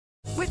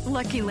With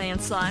Lucky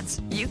Land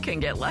Slots, you can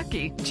get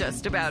lucky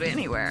just about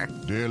anywhere.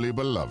 Dearly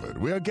beloved,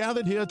 we are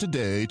gathered here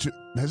today to...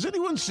 Has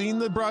anyone seen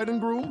the bride and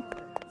groom?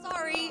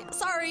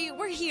 Sorry,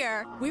 we're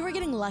here. We were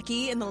getting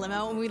lucky in the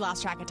limo and we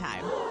lost track of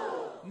time.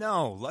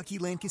 No, Lucky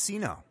Land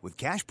Casino, with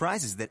cash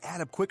prizes that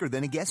add up quicker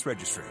than a guest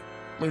registry.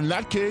 In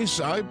that case,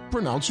 I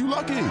pronounce you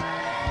lucky.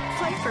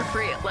 Play for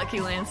free at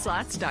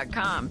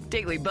LuckyLandSlots.com.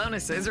 Daily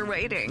bonuses are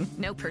waiting.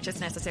 No purchase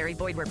necessary.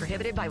 Void where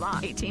prohibited by law.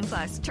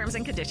 18+. Terms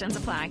and conditions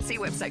apply. See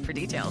website for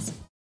details.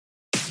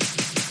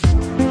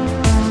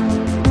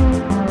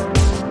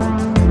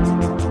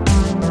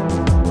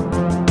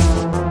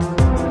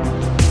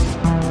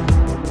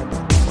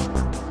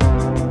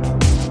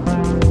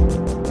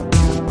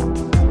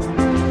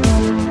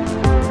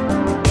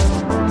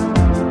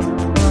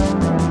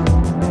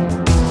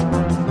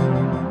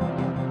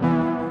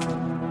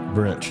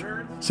 BRUNCH.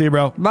 See you,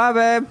 bro. Bye,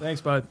 babe. Thanks,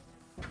 bud.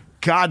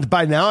 God,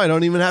 by now I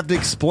don't even have to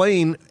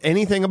explain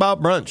anything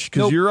about brunch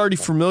because you're already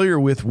familiar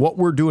with what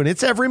we're doing.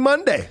 It's every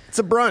Monday. It's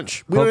a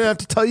brunch. We don't even have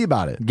to tell you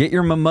about it. Get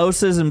your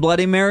mimosas and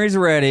Bloody Marys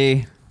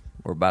ready.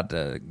 We're about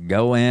to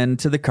go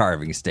into the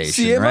carving station.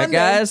 See you right, Monday.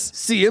 guys?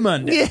 See you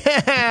Monday.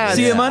 Yeah.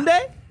 See you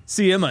Monday?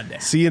 See you Monday.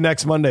 See you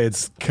next Monday.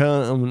 It's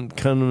coming.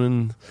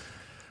 Coming.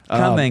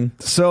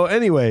 So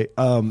anyway,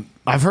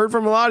 I've heard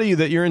from a lot of you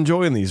that you're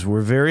enjoying these.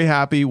 We're very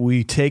happy.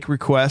 We take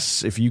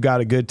requests. If you got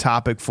a good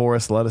topic for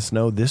us, let us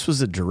know. This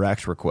was a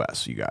direct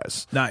request, you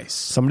guys. Nice.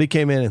 Somebody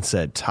came in and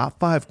said, top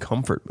 5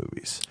 comfort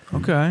movies.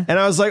 Okay. And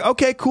I was like,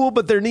 okay, cool,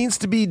 but there needs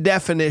to be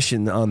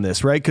definition on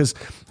this, right? Because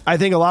I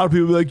think a lot of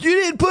people be like, you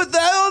didn't put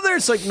that on there.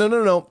 It's like,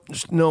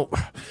 no.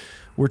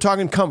 We're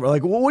talking comfort.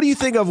 Like, what do you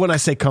think of when I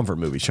say comfort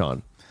movie,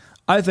 Sean?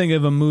 I think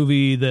of a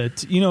movie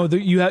that,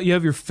 you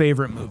have your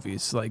favorite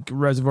movies. Like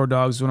Reservoir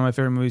Dogs is one of my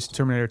favorite movies.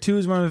 Terminator 2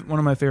 is one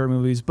of my favorite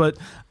movies. But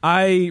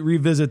I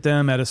revisit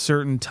them at a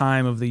certain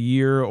time of the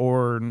year,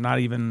 or not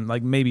even,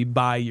 like, maybe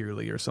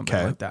bi-yearly or something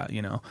like that,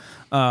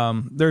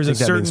 There's I think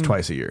that means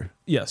twice a year.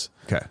 Yes.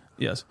 Okay.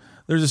 Yes.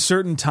 There's a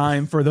certain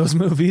time for those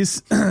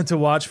movies to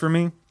watch for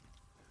me.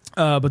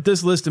 But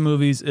this list of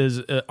movies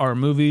are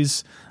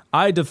movies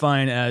I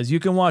define as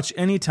you can watch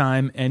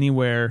anytime,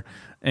 anywhere.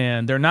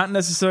 And they're not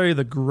necessarily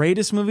the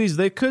greatest movies.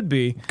 They could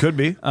be. Could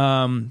be.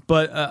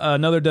 But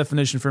another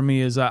definition for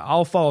me is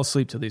I'll fall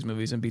asleep to these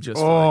movies and be just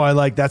fine. I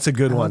like that's a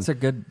good one.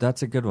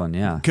 That's a good one,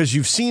 yeah. Because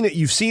you've seen it.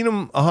 You've seen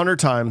them 100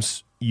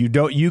 times. You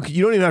don't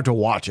even have to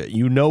watch it.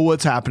 You know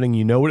what's happening.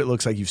 You know what it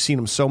looks like. You've seen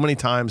them so many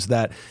times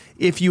that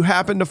if you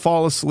happen to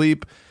fall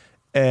asleep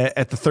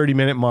at the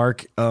 30-minute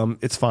mark,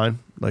 it's fine.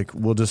 Like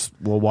we'll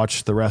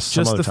watch the rest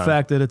some just other the time.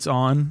 fact that it's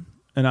on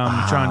and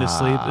I'm trying to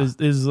sleep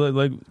is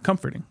like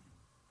comforting.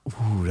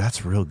 Ooh,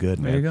 that's real good,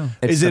 man. There you go.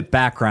 It's the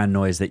background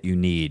noise that you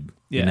need.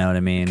 Yeah. You know what I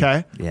mean?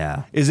 Okay.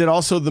 Yeah. Is it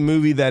also the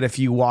movie that if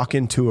you walk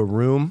into a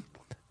room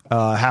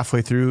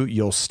halfway through,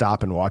 you'll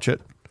stop and watch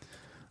it?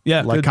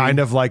 Yeah, like kind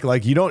of like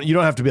you don't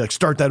have to be like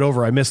start that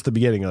over. I missed the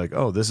beginning. You're like,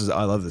 oh,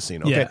 I love this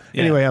scene. Okay.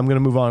 Yeah. Anyway, I'm gonna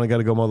move on. I got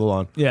to go mow the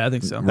lawn. Yeah, I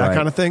think so. That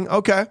kind of thing.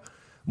 Okay.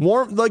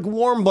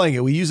 Warm blanket.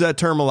 We use that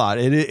term a lot.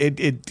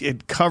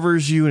 It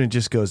covers you and it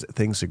just goes.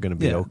 Things are going to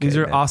be okay. These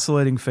are man.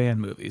 oscillating fan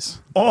movies.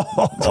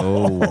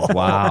 Oh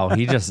wow!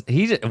 He just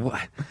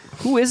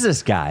who is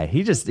this guy?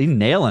 He's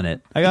nailing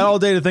it. I got all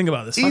day to think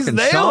about this. He's Fucking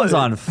nailing Sean's it.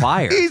 on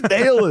fire. He's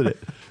nailing it.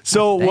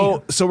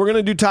 So we're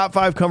gonna do top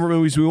 5 comfort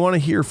movies. We want to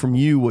hear from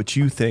you what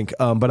you think.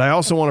 But I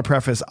also want to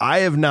preface: I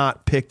have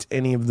not picked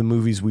any of the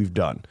movies we've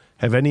done.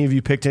 Have any of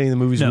you picked any of the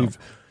movies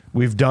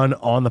we've done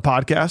on the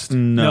podcast?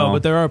 No,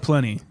 but there are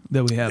plenty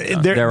that we have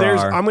done.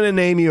 There's I'm going to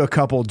name you a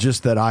couple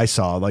just that I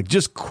saw, like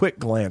just quick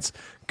glance.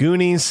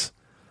 Goonies,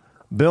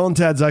 Bill and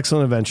Ted's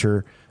Excellent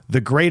Adventure, The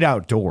Great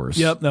Outdoors.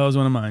 Yep, that was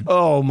one of mine.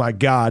 Oh my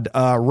God.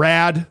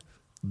 Rad,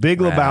 Big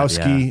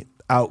Lebowski,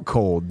 Out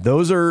Cold.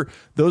 Those are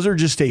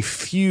just a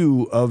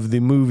few of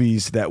the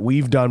movies that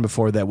we've done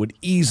before that would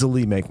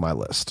easily make my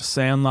list.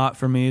 Sandlot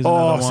for me is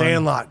another one.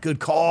 Sandlot. Good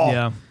call.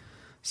 Yeah.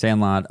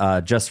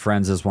 Sandlot, Just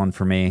Friends is one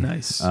for me.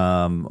 Nice.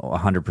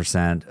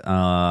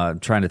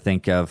 100%. Trying to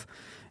think of,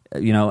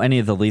 any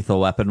of the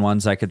Lethal Weapon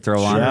ones I could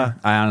throw on.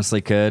 I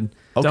honestly could.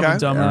 Okay. Dumb and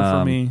Dumber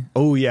for me.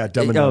 Oh yeah,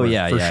 Dumb and Dumber. Oh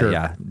yeah, for sure.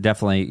 yeah.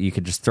 Definitely, you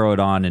could just throw it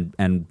on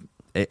and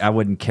I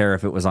wouldn't care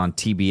if it was on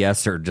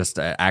TBS or just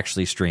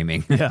actually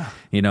streaming. Yeah.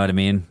 You know what I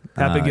mean?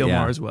 Happy Gilmore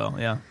yeah. as well.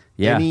 Yeah.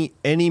 Yeah.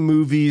 Any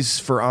movies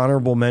for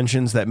honorable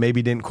mentions that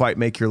maybe didn't quite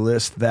make your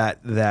list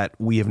that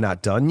we have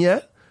not done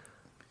yet?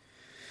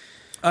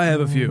 I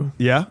have a few.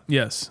 Yeah?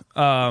 Yes.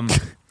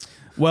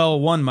 Well,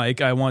 one,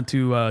 Mike, I want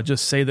to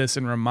just say this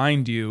and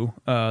remind you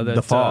that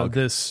The Fog.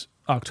 This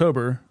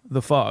October,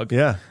 The Fog.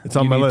 Yeah, it's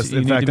on my list.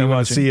 In fact, I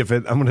want to see if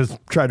I'm going to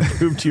try to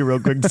prove to you real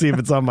quick to see if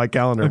it's on my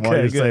calendar while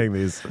you're saying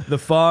these. The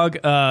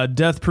Fog,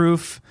 Death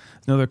Proof,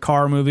 another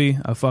car movie.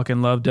 I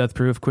fucking love Death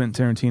Proof.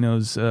 Quentin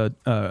Tarantino's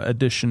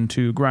addition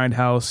to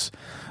Grindhouse.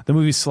 The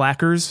movie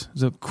Slackers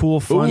is a cool,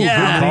 fun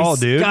Good call,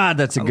 dude. God,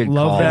 that's a good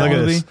love call. that Look at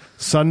movie. this.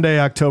 Sunday,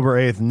 October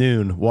 8th,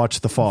 noon.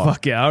 Watch The Fog.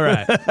 Fuck yeah, all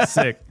right.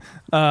 Sick.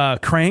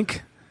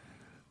 Crank.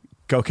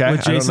 Okay.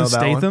 with I don't Jason know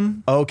that one.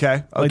 Statham.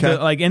 Okay. Like, Okay.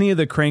 like any of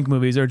the Crank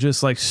movies are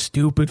just like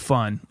stupid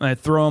fun. I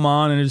throw them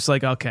on and it's just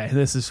like, okay,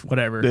 this is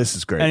whatever. This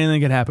is great.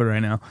 Anything could happen right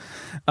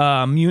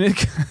now. Munich,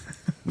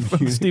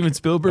 from Steven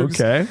Spielberg's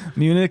Okay.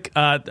 Munich.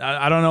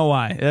 I don't know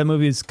why that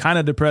movie is kind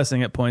of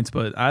depressing at points,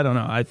 but I don't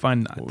know. I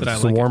find that I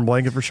It's like a warm it.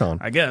 blanket for Sean.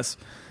 I guess.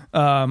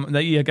 I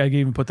can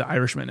even put The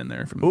Irishman in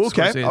there from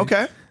Okay. Scorsese.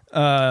 Okay.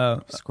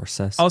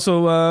 Scorsese.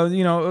 Also,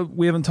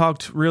 we haven't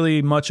talked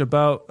really much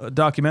about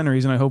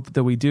documentaries, and I hope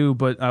that we do.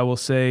 But I will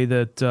say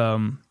that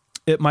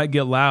It Might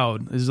Get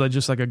Loud is like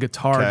just like a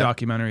guitar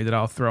documentary that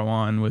I'll throw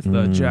on with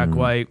Jack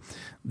White,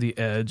 The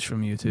Edge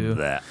from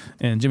U2,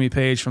 and Jimmy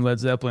Page from Led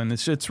Zeppelin.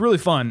 It's really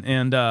fun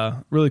and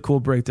really cool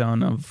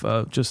breakdown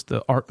of just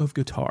the art of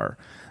guitar.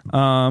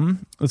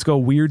 Let's go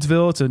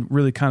Weirdsville. It's a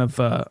really kind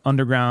of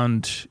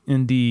underground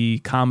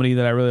indie comedy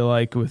that I really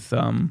like with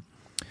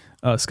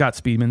Scott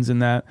Speedman's in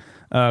that.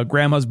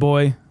 Grandma's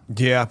Boy.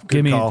 Yeah.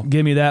 Good call.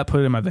 Give me that. Put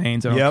it in my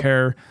veins. I don't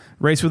care.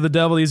 Race with the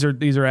Devil. These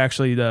are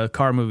actually the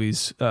car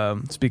movies.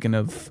 Speaking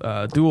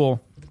of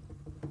dual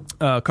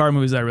car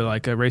movies, I really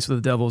like. Race with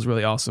the Devil is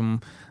really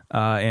awesome,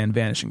 and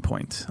Vanishing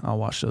Point. I'll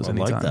watch those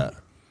anytime. I like that.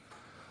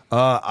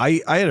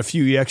 I had a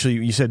few.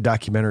 You said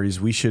documentaries.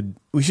 We should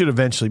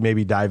eventually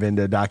maybe dive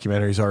into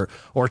documentaries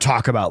or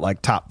talk about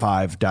like top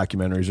 5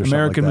 documentaries or American something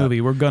like that.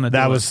 movie. We're gonna.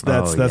 That's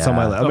on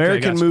my list. Okay,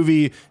 American gotcha.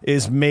 movie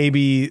is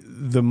maybe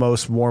the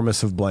most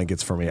warmest of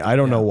blankets for me. I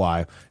don't know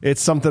why.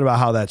 It's something about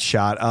how that's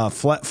shot.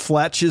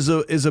 Fletch is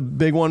a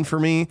big one for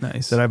me.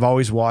 Nice. That I've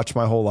always watched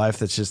my whole life.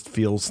 That just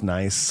feels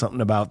nice.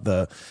 Something about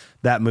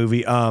that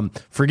movie.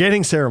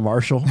 Forgetting Sarah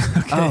Marshall.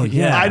 Oh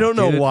yeah. I don't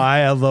know dude. why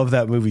I love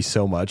that movie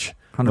so much.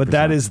 100%. But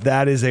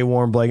that is a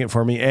warm blanket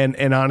for me, and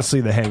honestly,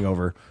 The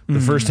Hangover,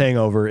 the first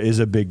Hangover, is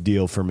a big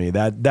deal for me.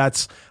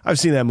 That's I've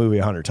seen that movie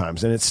 100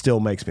 times, and it still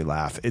makes me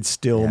laugh. It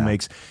still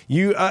makes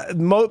you.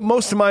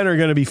 Most of mine are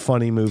going to be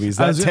funny movies.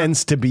 That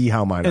tends to be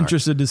how mine are.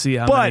 Interested to see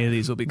how many of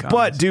these will be comedies.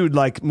 But dude,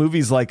 like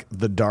movies like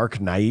The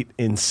Dark Knight,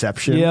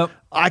 Inception, Yep.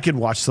 I could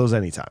watch those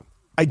anytime.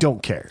 I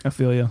don't care. I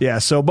feel you. Yeah.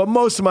 So, but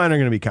most of mine are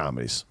going to be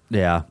comedies.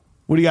 Yeah.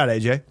 What do you got,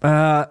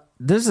 AJ?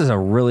 This is a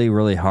really,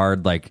 really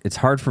hard, it's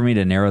hard for me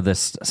to narrow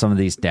some of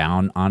these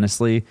down,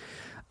 honestly.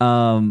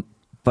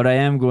 But I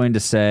am going to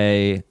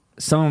say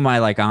some of my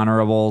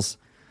honorables,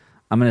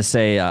 I'm going to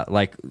say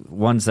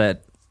ones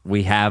that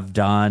we have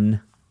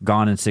done,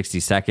 Gone in 60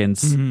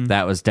 Seconds. Mm-hmm.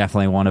 That was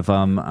definitely one of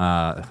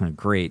them.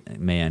 Great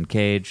Man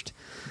Caged.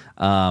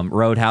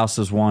 Roadhouse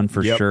was one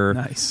for sure.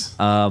 Nice.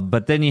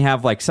 But then you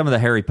have some of the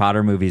Harry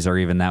Potter movies are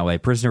even that way.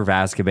 Prisoner of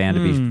Azkaban, to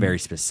be very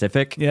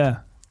specific. Yeah.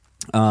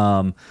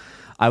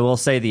 I will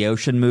say the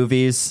ocean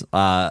movies,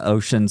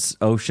 Oceans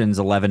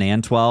 11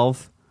 and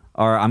 12,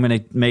 I'm going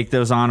to make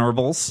those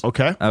honorables.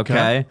 Okay.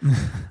 Okay.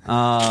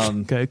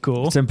 Okay.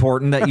 Cool. It's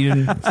important that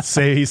you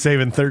Say he's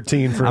saving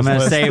 13 for I'm his going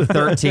to list. save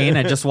 13.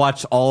 I just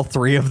watched all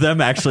 3 of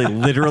them, actually,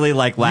 literally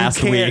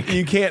last week.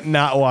 You can't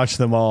not watch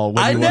them all.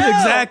 When I you know. watch-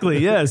 Exactly.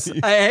 Yes.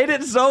 I hate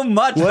it so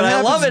much, What but I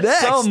love it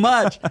happens so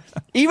next? much.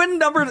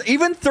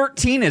 Even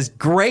 13 is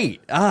great.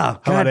 Oh, How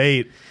God. about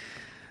 8?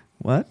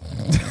 What?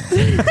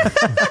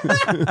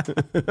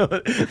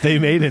 They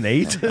made an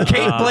 8?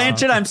 Kate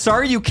Blanchett, I'm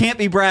sorry you can't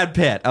be Brad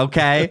Pitt,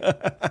 okay?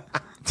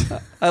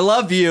 I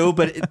love you,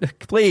 but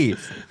please.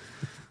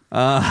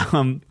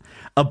 A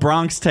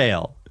Bronx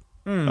Tale.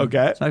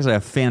 Okay. It's actually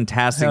a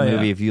fantastic Hell yeah.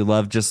 movie if you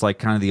love just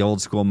kind of the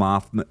old school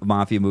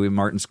mafia movie,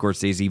 Martin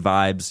Scorsese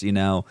vibes,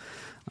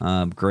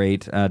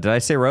 great. Did I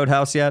say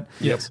Roadhouse yet?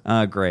 Yes.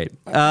 Great.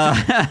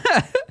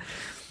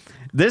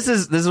 This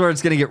is where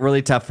it's going to get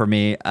really tough for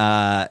me.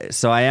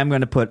 So I am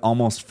going to put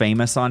Almost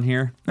Famous on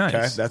here. Nice.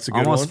 Okay, that's a good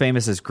Almost one.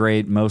 Famous is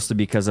great, mostly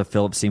because of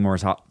Philip Seymour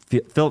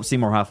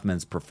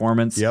Hoffman's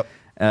performance. Yep.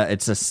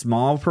 It's a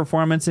small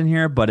performance in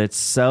here, but it's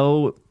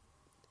so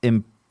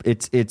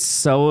it's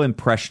so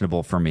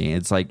impressionable for me.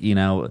 It's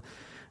it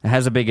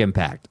has a big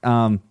impact.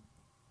 And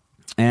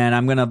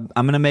I'm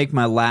gonna make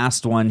my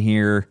last one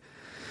here.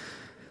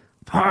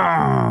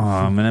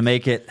 I'm gonna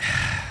make it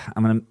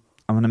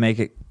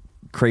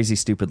Crazy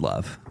Stupid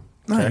Love.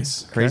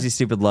 Nice. Crazy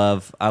Stupid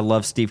Love. I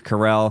love Steve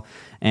Carell,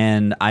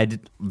 and I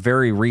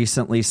very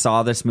recently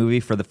saw this movie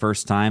for the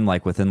first time,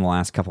 within the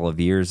last couple of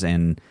years,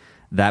 and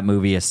that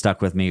movie has stuck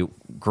with me.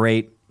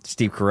 Great.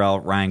 Steve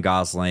Carell, Ryan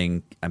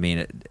Gosling. I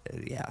mean,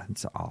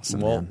 it's awesome.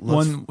 Well,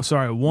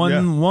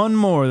 Man. One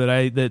more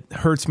that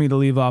hurts me to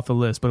leave off the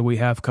list, but we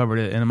have covered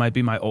it, and it might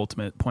be my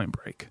ultimate Point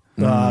Break.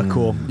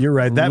 Cool. You're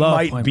right. That Love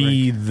might Point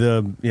be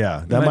that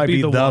might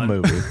be the one.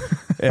 movie.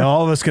 And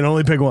all of us can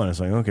only pick one. It's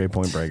like, okay,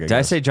 Point Break. Did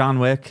I say John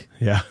Wick?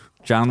 Yeah.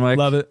 John Wick.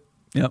 Love it.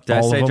 Yep. Did I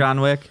All of say them? John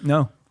Wick?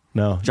 No.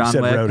 No. John you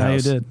said Wick. Roadhouse. No,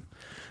 you did.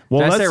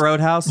 Well, Did I say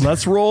Roadhouse?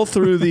 Let's roll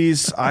through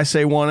these. I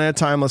say one at a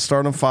time. Let's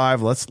start on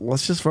 5. Let's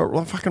just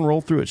fucking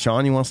roll through it.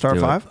 Sean, you want to start Do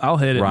it. 5? I'll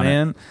hit it, Run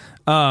man.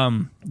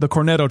 The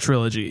Cornetto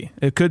trilogy.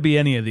 It could be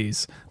any of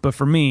these, but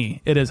for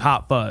me, it is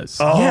Hot Fuzz.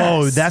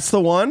 Oh, Yes. that's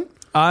the one?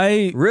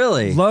 I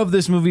Really? love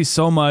this movie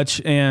so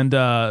much, and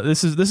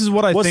this is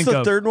what I What's think the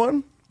of. third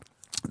one?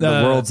 The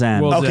World's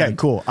End. Okay,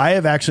 cool. I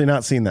have actually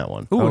not seen that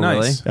one. Ooh, Oh,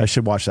 nice. I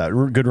should watch that.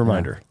 Good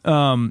reminder.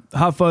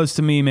 Hot Fuzz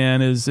to me,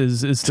 man, is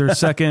their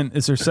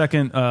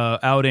second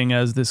outing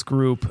as this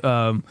group.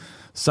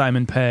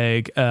 Simon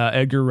Pegg,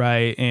 Edgar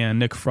Wright, and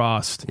Nick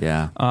Frost.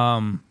 Yeah.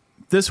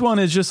 This one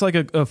is just like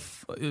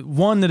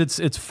one that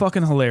it's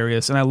fucking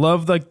hilarious, and I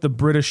love like the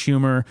British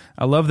humor.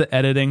 I love the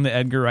editing that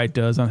Edgar Wright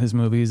does on his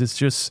movies. It's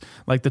just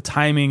like the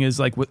timing is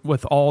like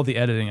with all the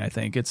editing. I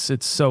think it's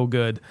so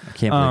good. I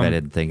can't believe I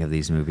didn't think of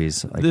these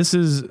movies. Like, This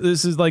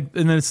is like,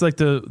 and then it's like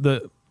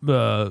the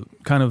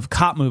kind of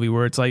cop movie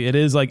where it's like it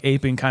is like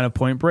aping kind of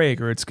Point Break,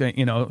 or it's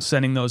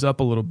setting those up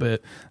a little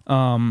bit,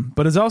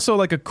 but it's also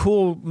like a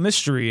cool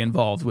mystery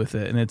involved with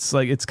it, and it's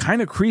like it's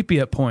kind of creepy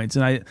at points,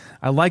 and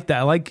I like that.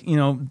 I like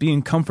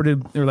being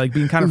comforted or like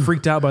being kind of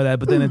freaked out by that,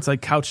 but then it's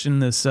like couched in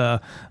this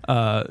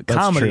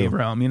comedy true.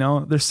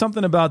 realm. There's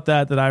something about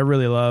that I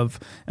really love,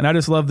 and I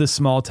just love this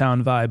small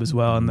town vibe as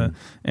well,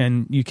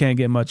 and you can't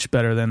get much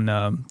better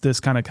than this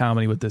kind of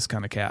comedy with this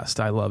kind of cast.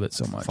 I love it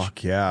so much.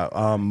 Fuck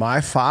yeah.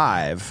 My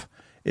 5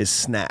 is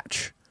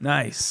Snatch.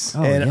 Nice.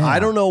 And yeah. I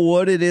don't know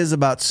what it is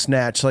about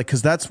Snatch, like,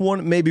 because that's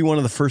maybe one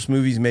of the first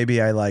movies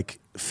maybe I like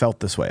felt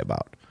this way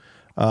about.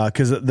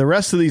 Because the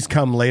rest of these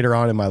come later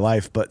on in my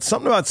life, but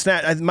something about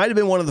Snatch, it might have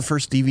been one of the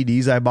first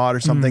DVDs I bought or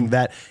something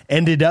that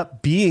ended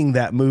up being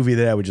that movie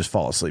that I would just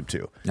fall asleep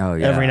to. Oh,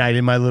 yeah. Every night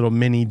in my little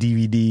mini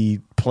DVD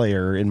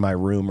player in my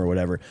room or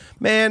whatever.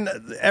 Man,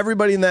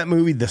 everybody in that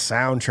movie, the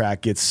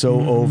soundtrack gets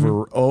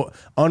so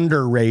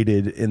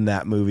underrated in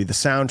that movie. The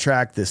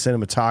soundtrack, the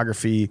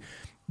cinematography,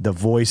 the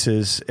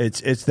voices,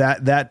 it's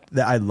that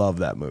I love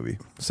that movie.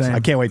 Same. I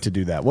can't wait to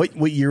do that. What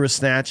year was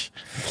Snatch?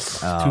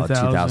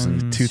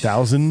 2000.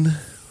 2000?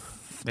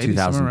 Maybe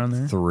somewhere around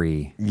there.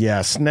 2003.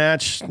 Yeah,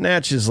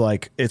 Snatch is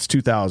like, it's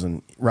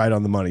 2000, right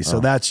on the money. So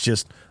that's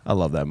just, I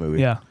love that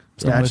movie. Yeah. I'm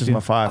Snatch with is you.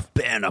 my 5.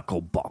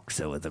 Barnacle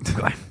boxer with a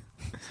gun.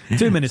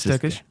 2 minutes,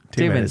 Turkish.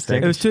 2 minutes.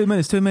 It was 2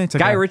 minutes. 2 minutes.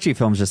 Guy Ritchie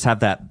films just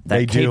have that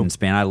They do. cadence,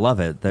 man. I love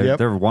it.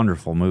 They're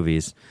wonderful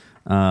movies.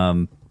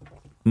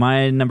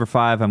 My number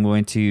 5, I'm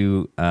going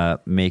to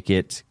make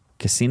it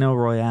Casino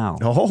Royale.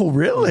 Oh,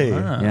 really?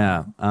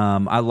 Yeah.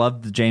 I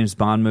love the James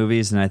Bond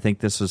movies, and I think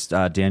this was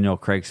Daniel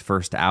Craig's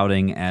first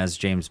outing as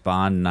James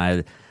Bond,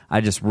 and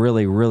I just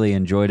really, really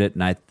enjoyed it.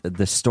 And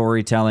the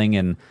storytelling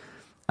and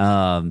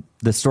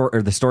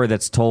the story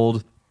that's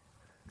told,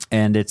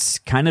 and it's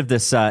kind of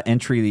this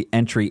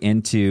entry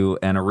into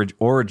an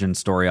origin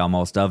story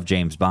almost of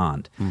James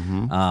Bond.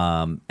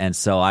 And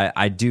so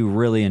I do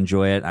really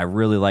enjoy it. I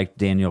really like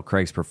Daniel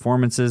Craig's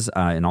performances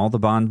in all the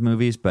Bond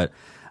movies, but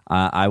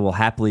I will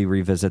happily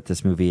revisit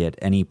this movie at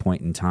any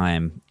point in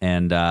time,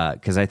 and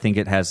because I think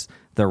it has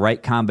the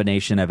right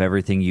combination of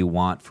everything you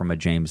want from a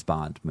James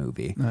Bond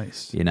movie.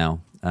 Nice.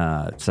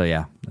 So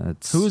yeah.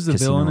 Who was the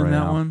Casino villain in that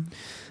Royale.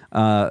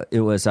 one?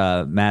 It was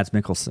Mads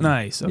Mikkelsen.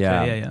 Nice. Okay.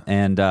 Yeah.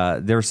 And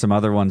there were some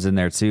other ones in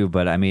there too,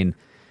 but I mean,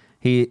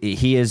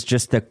 he is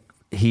just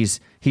he's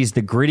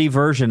the gritty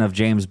version of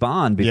James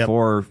Bond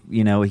before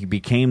he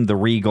became the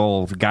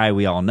regal guy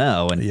we all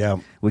know. And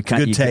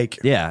good take.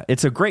 Yeah,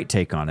 it's a great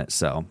take on it.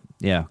 So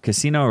yeah,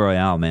 Casino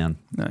Royale, man.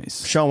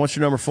 Nice. Sean, what's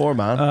your number 4,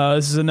 man?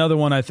 This is another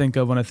one I think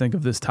of when I think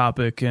of this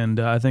topic, and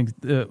I think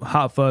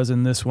Hot Fuzz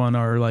and this one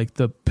are like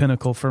the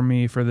pinnacle for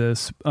me for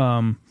this.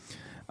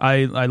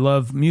 I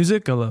love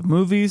music. I love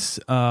movies.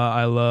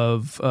 I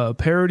love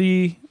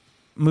parody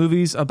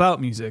movies about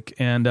music,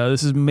 and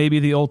this is maybe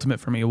the ultimate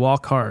for me.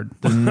 Walk Hard,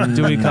 the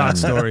Dewey Cox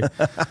story.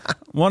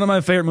 One of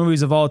my favorite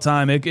movies of all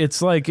time.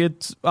 It's like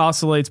it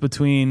oscillates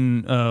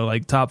between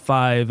like top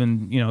 5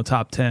 and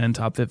top 10,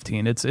 top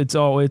 15. It's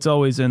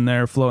always in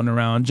there floating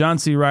around. John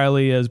C.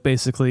 Reilly is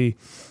basically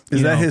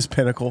Is that his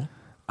pinnacle?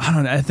 I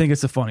don't know. I think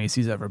it's the funniest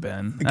he's ever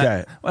been.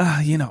 Okay.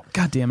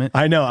 God damn it.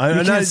 I know.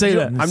 You can't say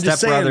that. I'm Step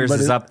just saying, Brothers but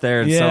is up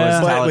there, and Yeah. so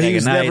is but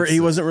Talladega Nights. he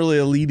wasn't really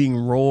a leading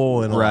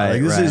role in Right,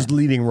 This right. is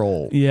leading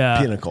role. Yeah.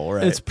 Pinnacle,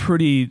 right? It's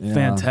pretty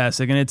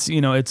fantastic, and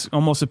it's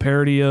almost a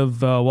parody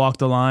of Walk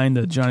the Line,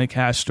 the Johnny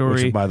Cash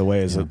story. Which, by the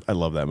way, I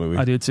love that movie.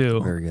 I do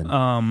too. Very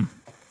good.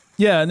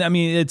 Yeah, and I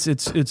mean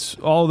it's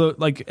all the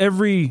like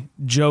every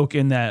joke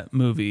in that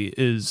movie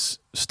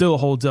still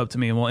holds up to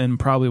me, and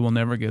probably will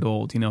never get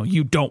old.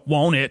 You don't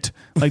want it,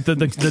 like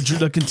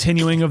the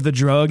continuing of the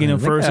drug.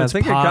 First I it's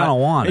think pot, I kind of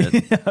want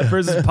it.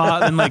 first it's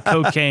pot, and like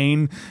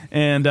cocaine,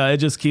 and it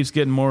just keeps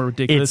getting more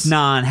ridiculous. It's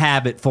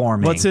non-habit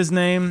forming. What's his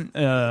name?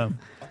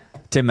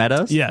 Tim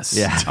Meadows? Yes,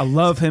 Yeah. I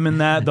love him in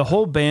that. The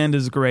whole band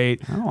is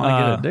great. I don't want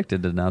to get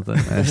addicted to nothing.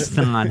 It's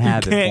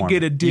non-habit You can't forming.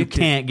 get addicted. You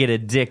can't get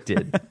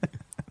addicted.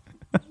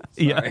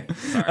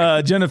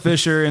 Yeah, Jenna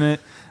Fisher in it,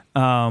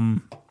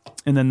 and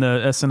then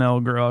the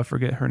SNL girl, I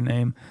forget her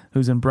name,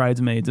 who's in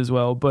Bridesmaids as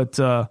well. But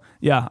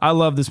yeah, I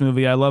love this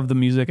movie. I love the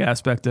music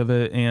aspect of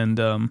it, and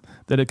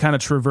that it kind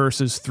of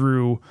traverses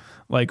through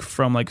like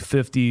from like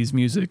 50s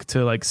music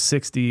to like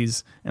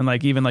 60s, and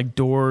like even like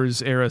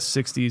Doors era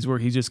 60s, where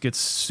he just gets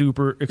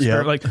super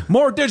like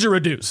more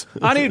didgeridoos.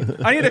 I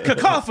need a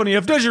cacophony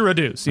of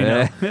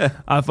didgeridoos.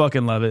 I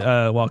fucking love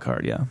it. Walk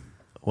Hard, yeah.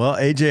 Well,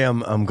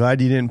 AJ, I'm glad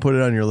you didn't put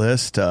it on your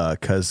list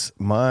because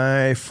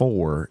my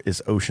 4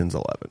 is Ocean's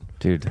 11.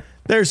 Dude.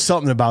 There's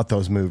something about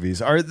those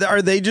movies. Are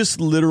they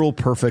just literal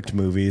perfect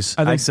movies?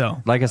 I think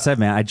so. Like I said,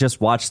 man, I just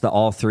watched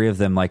all 3 of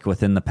them like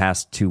within the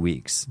past 2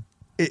 weeks.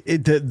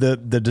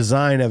 The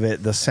design of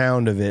it, the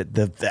sound of it,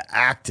 the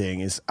acting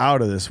is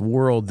out of this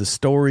world. The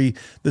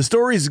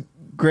story's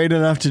great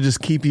enough to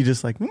just keep you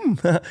just like,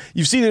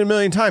 you've seen it a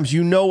million times.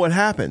 You know what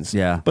happens.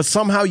 Yeah. But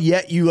somehow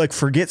yet you like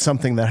forget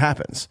something that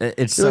happens.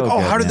 It's You're so like, oh,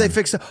 good, how did they man.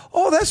 fix that?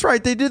 Oh, that's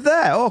right. They did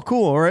that. Oh,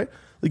 cool. All right.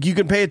 Like you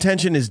can pay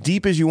attention as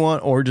deep as you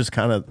want or just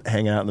kind of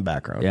hang out in the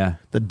background. Yeah.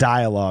 The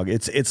dialogue.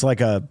 It's just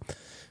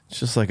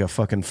like a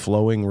fucking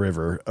flowing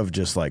river of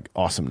just like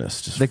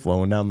awesomeness just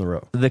flowing down the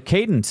road. The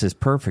cadence is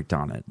perfect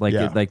on it. Like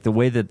like the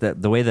way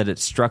that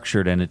it's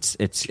structured and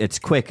it's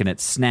quick and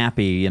it's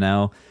snappy, you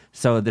know.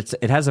 So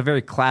it has a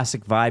very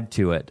classic vibe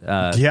to it.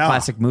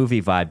 Classic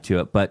movie vibe to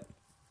it, but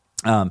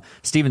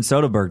Steven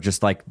Soderbergh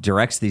just like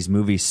directs these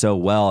movies so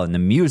well, and the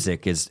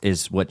music is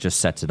what just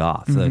sets it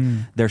off.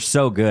 They're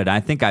so good. I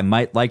think I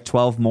might like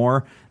 12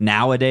 more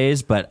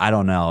nowadays, but I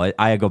don't know.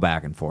 I go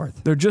back and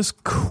forth. They're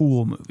just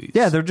cool movies.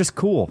 Yeah, they're just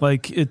cool.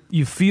 Like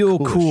you feel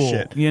Cool as cool,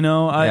 shit. you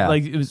know. Yeah.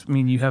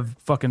 You have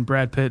fucking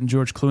Brad Pitt and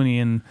George Clooney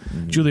and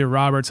Julia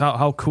Roberts.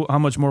 How cool? How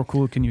much more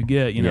cool can you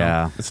get? You know.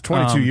 Yeah. It's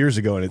 22 years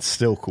ago and it's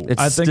still cool.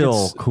 It's I think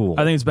still it's cool.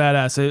 I think it's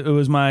badass. It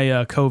was my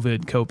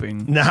COVID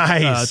coping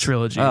Nice.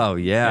 trilogy. Oh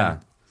yeah.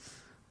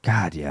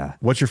 God, yeah.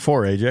 What's your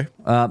 4,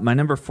 AJ? My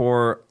number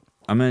 4,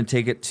 I'm gonna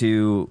take it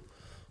to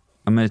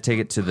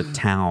the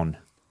Town.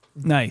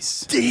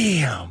 Nice.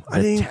 Damn. I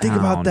didn't even think Town.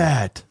 about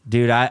that.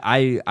 Dude,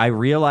 I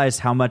realize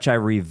how much I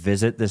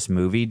revisit this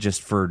movie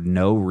just for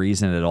no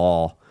reason at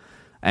all,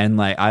 and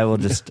like I will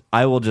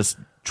just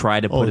try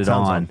to put the it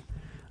Town's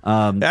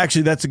on.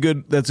 Actually, that's a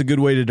good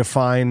way to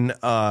define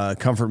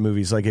comfort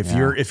movies. Like if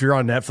you're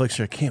on Netflix,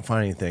 you can't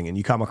find anything, and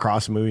you come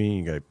across a movie and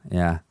you go,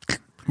 Yeah.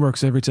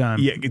 Works every time.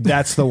 yeah,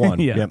 that's the one.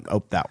 Yeah. Yep.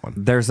 Oh, that one.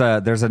 There's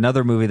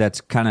another movie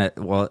that's kind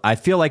of, I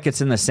feel like it's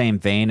in the same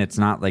vein. It's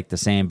not like the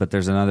same, but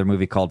there's another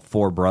movie called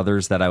Four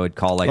Brothers that I would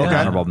call like an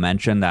honorable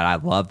mention. That I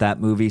love that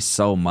movie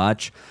so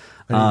much.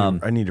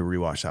 I need to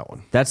rewatch that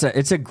one.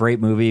 It's a great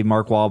movie.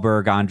 Mark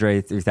Wahlberg, Andre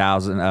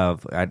 3000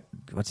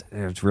 what's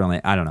its real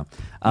name? I don't know.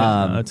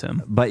 That's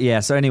him. But yeah.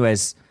 So,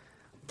 anyways,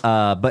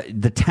 but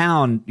The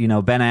Town, you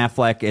know, Ben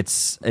Affleck.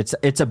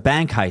 It's a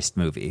bank heist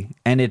movie,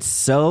 and it's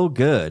so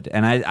good.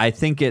 And I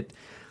think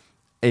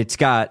it's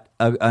got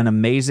an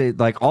amazing,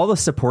 like all the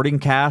supporting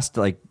cast,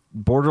 like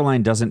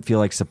borderline doesn't feel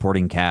like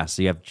supporting cast.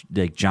 So you have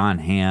like John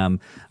Hamm,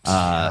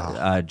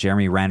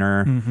 Jeremy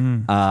Renner.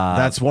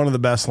 That's one of the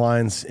best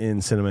lines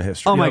in cinema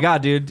history. Oh my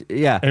god, dude!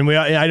 Yeah, And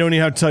I don't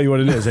even have to tell you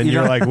what it is, and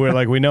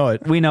we know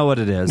it. we know what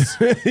it is.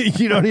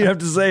 You don't even have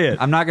to say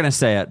it. I'm not going to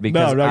say it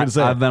because I'm not gonna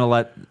say it. I'm going to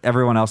let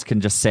everyone else can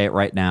just say it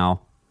right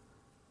now.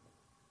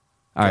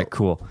 All right,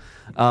 cool.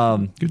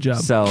 Good job.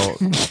 So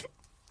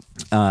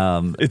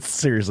It's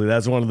seriously,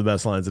 that's one of the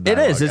best lines of it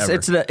dialogue is.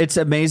 ever. It's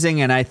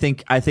amazing, and I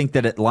think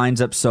that it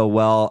lines up so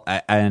well,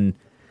 and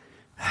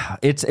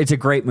it's a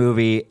great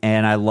movie,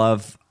 and I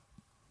love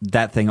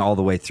that thing all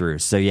the way through.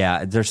 So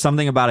yeah, there's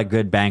something about a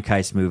good bank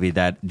heist movie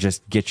that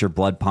just gets your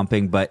blood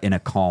pumping, but in a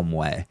calm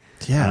way.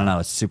 Yeah. I don't know.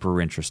 It's super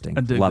interesting.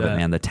 I dig Love that. it,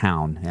 man. The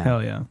Town. Yeah.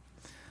 Hell yeah.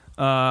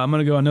 I'm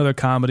gonna go another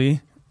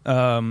comedy.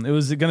 It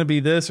was gonna be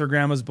this or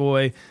Grandma's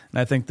Boy, and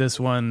I think this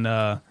one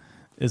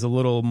is a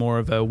little more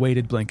of a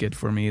weighted blanket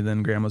for me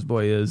than Grandma's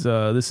Boy is.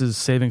 This is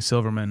Saving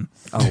Silverman.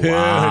 Oh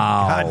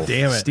wow. God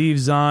damn it. Steve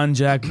Zahn,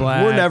 Jack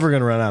Black. We're never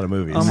going to run out of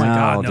movies. Oh my No,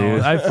 god, no!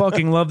 dude. I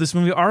fucking love this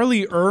movie.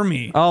 Arlie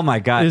Ermy Oh my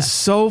god. is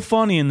so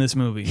funny in this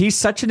movie. He's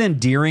such an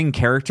endearing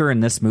character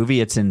in this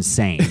movie. It's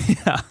insane,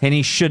 and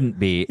he shouldn't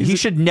be. He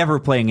should never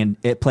play an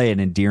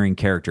endearing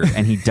character,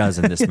 and he does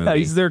in this movie.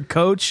 He's their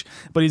coach,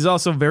 but he's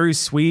also very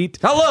sweet.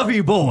 I love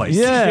you, boys.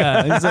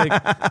 Yeah,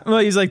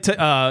 he's like,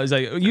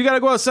 you gotta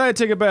go outside and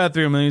take a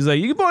bathroom, and he's like,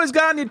 you boys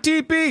got any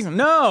TP?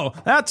 No,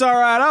 that's all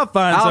right. I'll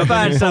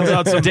find something.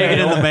 Out some Dig it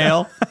in the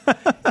mail. mail.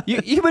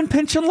 You've been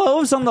pinching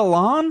loaves on the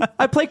lawn.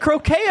 I play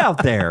croquet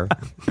out there.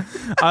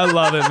 I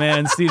love it,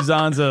 man. Steve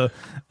Zahn's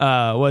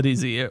what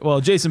is he?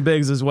 Well, Jason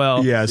Biggs as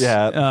well. Yes.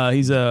 Yeah,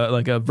 He's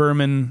a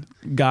vermin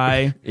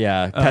guy.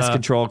 yeah. Pest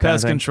control. Kind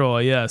Pest of thing.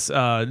 control, yes.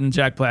 And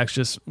Jack Black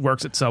just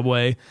works at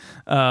Subway.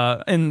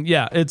 And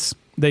yeah,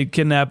 they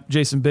kidnap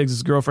Jason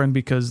Biggs' girlfriend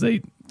because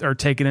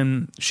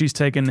she's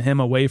taking him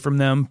away from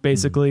them,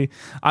 basically.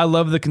 I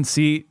love the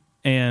conceit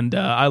and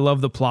I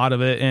love the plot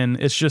of it, and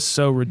it's just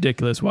so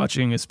ridiculous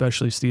watching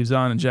especially Steve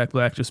Zahn and Jack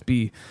Black just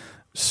be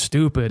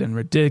stupid and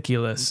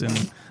ridiculous,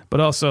 but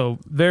also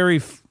very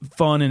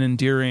fun and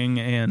endearing,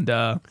 and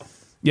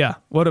yeah,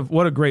 what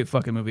a great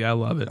fucking movie. I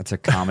love it. That's a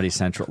Comedy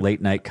Central,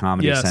 late night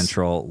Comedy Yes.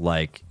 Central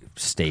like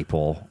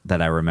staple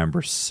that I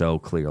remember so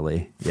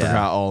clearly. Yeah.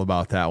 Forgot all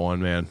about that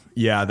one, man.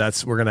 Yeah,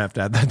 we're going to have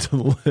to add that to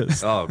the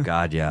list. Oh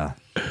God, yeah.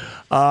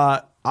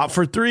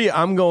 For 3,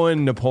 I'm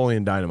going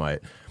Napoleon Dynamite.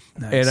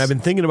 Nice. And I've been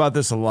thinking about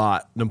this a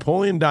lot.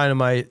 Napoleon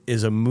Dynamite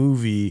is a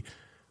movie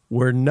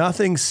where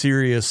nothing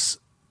serious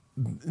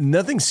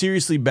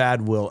seriously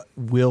bad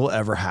will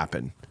ever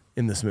happen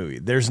in this movie.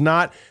 There's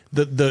not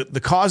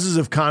the causes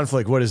of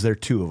conflict. What is there?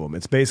 2 of them.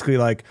 It's basically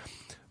like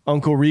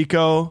Uncle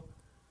Rico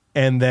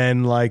and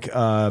then like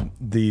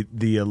the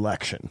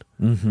election,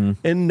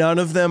 and none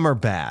of them are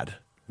bad.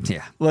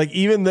 Yeah, like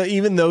even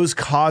those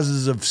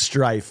causes of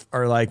strife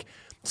are like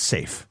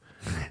safe,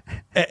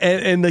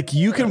 and like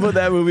you can put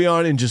that movie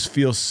on and just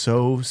feel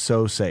so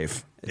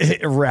safe,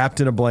 wrapped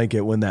in a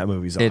blanket when that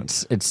movie's on.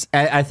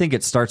 I think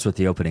it starts with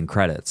the opening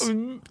credits.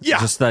 Yeah,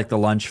 just like the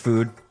lunch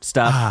food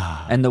stuff,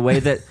 and the way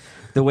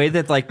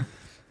that like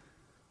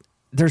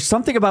there's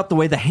something about the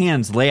way the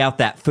hands lay out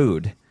that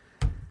food,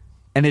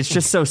 and it's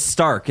just so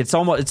stark. It's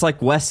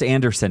like Wes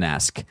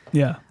Anderson-esque.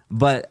 Yeah.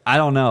 But I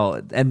don't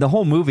know, and the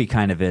whole movie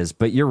kind of is.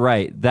 But you're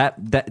right,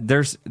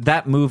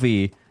 that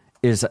movie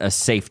is a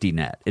safety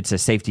net. It's a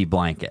safety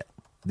blanket.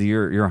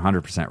 You're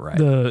 100% right.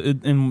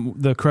 In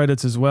the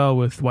credits as well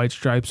with white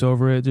stripes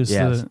over it. Just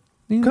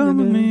come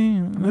with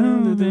me.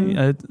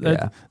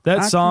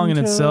 That song in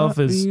itself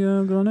is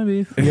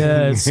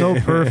it's so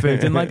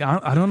perfect. And like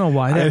I don't know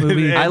why that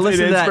movie. I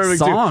listen to that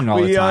song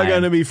all the time. We are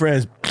gonna be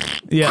friends.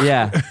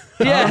 Yeah.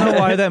 I don't know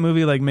why that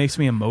movie like makes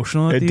me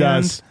emotional at the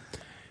end.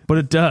 But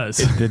it does.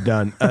 It did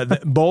done.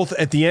 Both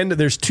at the end,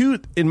 there's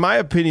 2, in my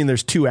opinion,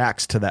 there's 2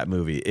 acts to that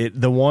movie.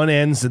 The one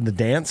ends in the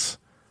dance,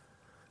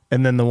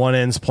 and then the one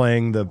ends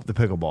playing the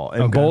pickleball.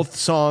 And both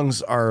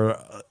songs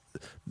are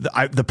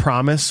The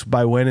Promise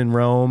by When in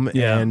Rome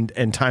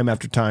and Time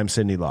After Time,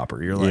 Cyndi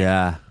Lauper. You're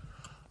like,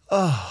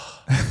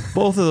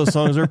 both of those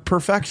songs are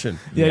perfection.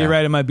 Yeah, you're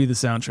right. It might be the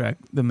soundtrack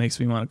that makes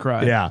me want to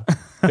cry. Yeah.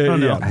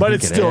 But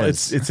it's still,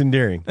 it's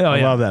endearing. I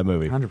love that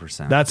movie.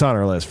 100%. That's on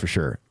our list for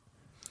sure.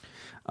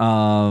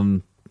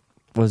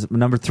 Was it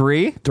number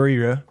 3?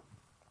 3, yeah.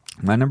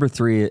 My number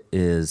 3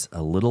 is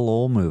a little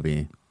old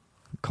movie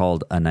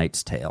called A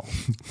Knight's Tale.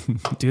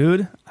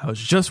 Dude, I was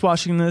just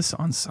watching this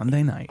on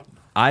Sunday night.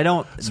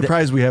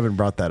 Surprised we haven't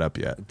brought that up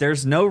yet.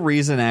 There's no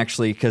reason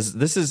actually, because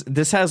this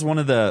has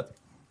one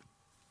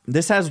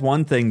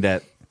thing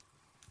that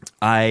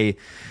I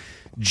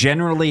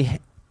generally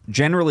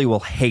will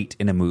hate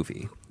in a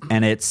movie,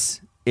 and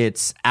it's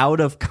out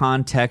of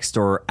context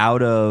or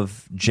out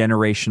of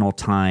generational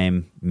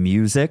time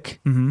music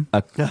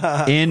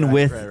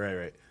with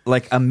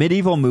like a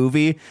medieval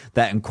movie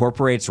that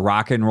incorporates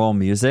rock and roll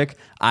music.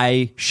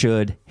 I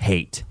should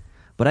hate,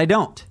 but I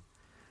don't.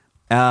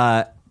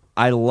 I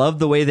love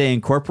the way they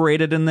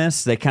incorporate it in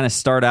this. They kind of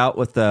start out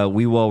with the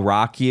 "We Will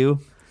Rock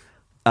You"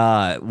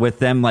 with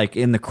them like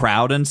in the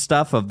crowd and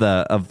stuff of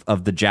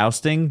the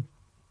jousting.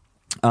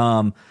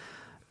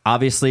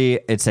 Obviously,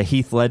 it's a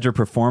Heath Ledger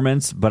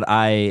performance, but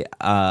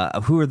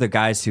who are the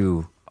guys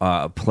who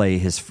play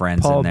his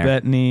friends Paul in there?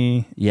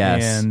 Bettany.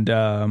 Yes.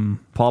 And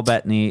Paul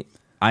Bettany.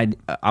 I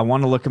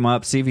want to look him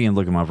up, see if you can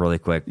look him up really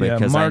quick.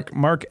 Because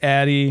Mark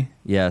Addy.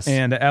 Yes.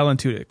 And Alan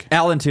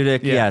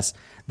Tudyk. Yes.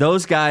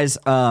 Those guys,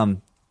 I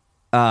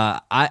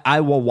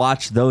will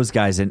watch those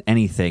guys in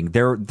anything.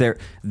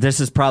 This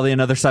is probably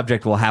another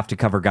subject we'll have to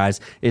cover, guys,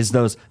 is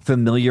those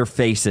familiar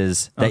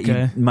faces that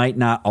you might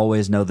not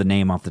always know the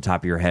name off the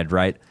top of your head,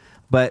 right?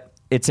 But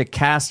it's a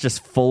cast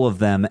just full of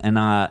them,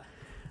 and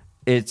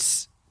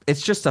it's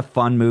just a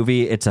fun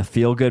movie. It's a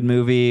feel-good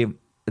movie.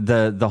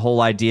 The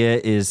whole idea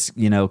is,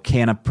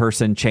 can a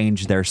person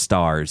change their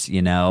stars,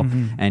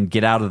 and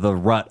get out of the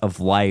rut of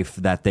life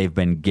that they've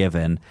been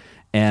given,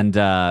 and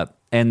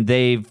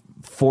they've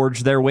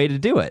forged their way to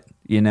do it,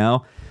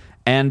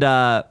 and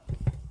I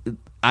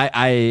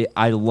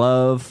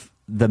love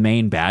the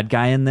main bad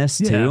guy in this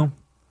too.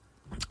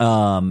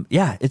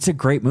 It's a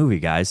great movie,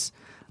 guys.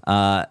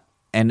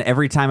 And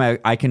every time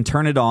I can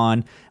turn it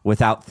on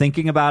without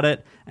thinking about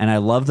it, and I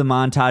love the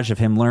montage of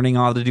him learning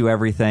how to do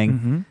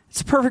everything. It's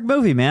a perfect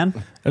movie, man.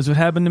 That's what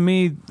happened to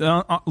me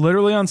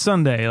literally on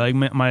Sunday. Like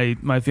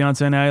my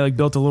fiance and I like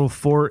built a little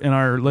fort in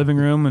our living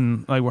room,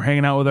 and like we're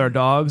hanging out with our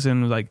dogs,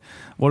 and like,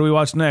 what do we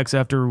watch next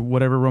after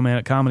whatever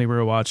romantic comedy we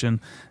were watching?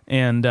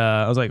 And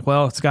I was like,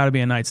 well, it's got to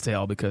be A Knight's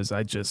Tale, because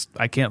I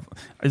can't.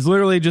 I was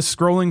literally just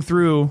scrolling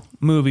through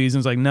movies,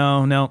 and it's like,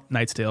 no,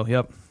 Knight's Tale.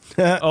 Yep.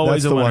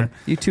 Always a winner.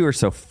 You two are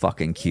so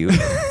fucking cute.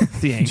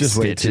 Thanks, just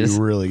wait till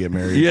you really get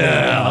married.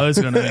 Yeah,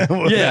 it's gonna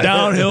be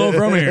downhill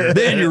from here.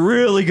 Then you're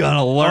really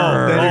gonna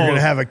learn. Then you're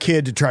gonna have a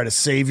kid to try to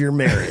save your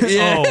marriage.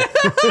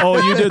 Oh,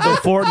 you did the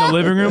fort in the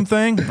living room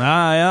thing?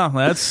 Yeah,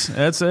 that's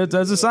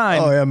a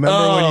sign. Oh yeah,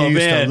 remember when you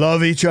used to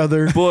love each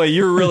other? Boy,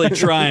 you're really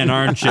trying,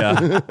 aren't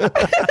you?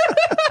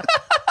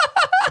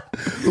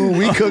 Ooh,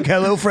 we cook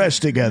HelloFresh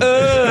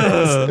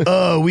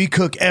together. We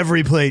cook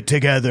every plate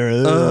together.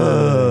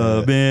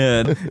 Oh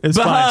man, it's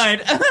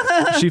behind.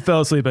 She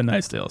fell asleep at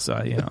Knight's Tale, so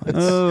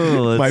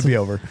might be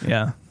over.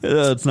 Yeah,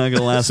 it's not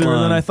gonna last sooner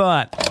long. than I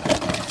thought.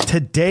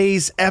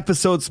 Today's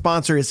episode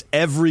sponsor is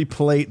Every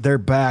Plate. They're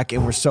back,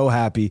 and we're so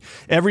happy.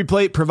 Every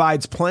Plate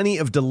provides plenty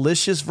of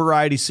delicious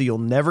variety so you'll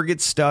never get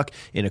stuck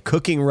in a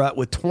cooking rut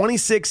with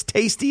 26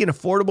 tasty and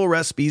affordable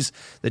recipes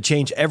that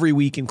change every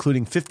week,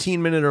 including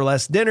 15-minute or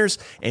less dinners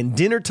and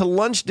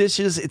dinner-to-lunch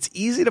dishes. It's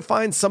easy to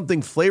find something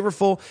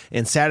flavorful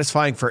and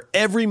satisfying for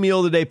every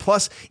meal today.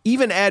 Plus,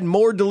 even add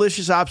more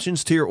delicious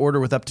options to your order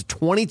with up to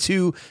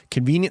 22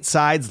 convenient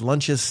sides,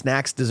 lunches,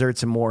 snacks,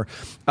 desserts, and more.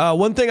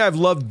 One thing I've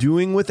loved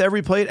doing with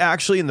Every Plate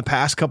actually in the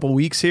past couple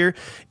weeks here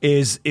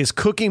is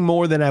cooking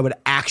more than I would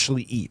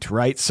actually eat,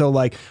 right? So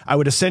like I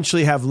would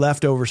essentially have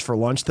leftovers for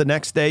lunch the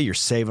next day. You're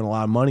saving a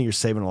lot of money. You're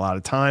saving a lot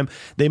of time.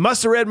 They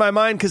must have read my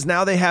mind because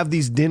now they have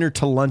these dinner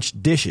to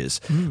lunch dishes.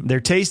 They're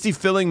tasty,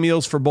 filling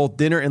meals for both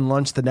dinner and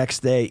lunch the next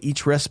day.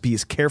 Each recipe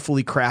is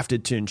carefully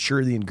crafted to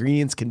ensure the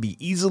ingredients can be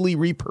easily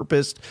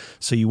repurposed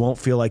so you won't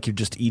feel like you're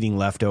just eating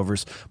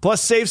leftovers.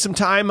 Plus, save some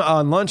time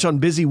on lunch on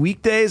busy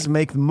weekdays.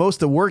 Make the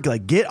most of work.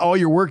 Like get all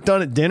your work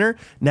done at dinner.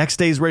 Next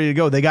day's ready to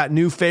go. They got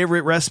new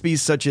favorite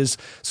recipes such as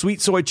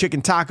sweet soy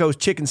chicken tacos,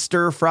 chicken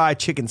stir fry,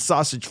 chicken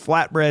sausage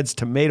flatbreads,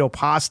 tomato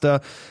pasta,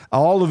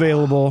 all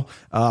available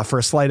for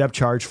a slight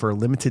upcharge for a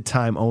limited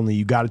time only.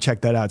 You got to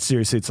check that out.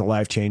 Seriously, it's a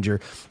life changer.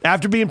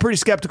 After being pretty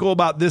skeptical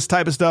about this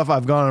type of stuff,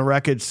 I've gone on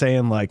record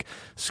saying like,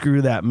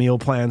 screw that meal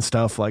plan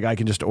stuff. Like I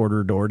can just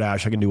order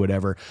DoorDash. I can do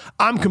whatever.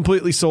 I'm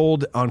completely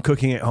sold on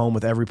cooking at home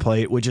with Every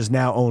Plate, which is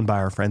now owned by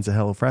our friends at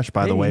HelloFresh,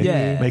 by the way.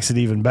 Yeah. Makes it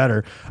even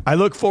better. I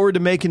look forward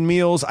to making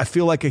meals. I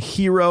feel like a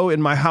hero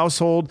in my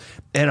household,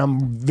 and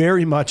I'm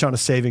very much on a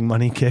saving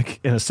money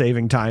kick and a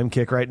saving time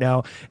kick right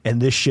now,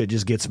 and this shit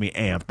just gets me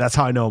amped. That's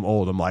how I know I'm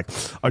old. I'm like,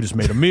 I just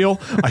made a meal,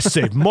 I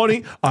saved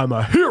money, I'm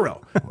a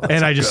hero.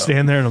 And I just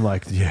stand there and I'm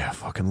like, yeah, I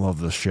fucking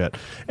love this shit.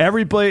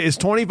 Every Plate is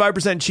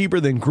 25% cheaper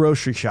than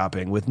grocery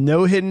shopping with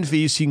no hidden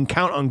fees, so you can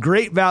count on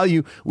great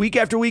value week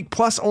after week,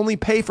 plus only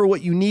pay for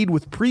what you need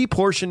with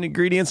pre-portioned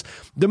ingredients.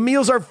 The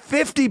meals are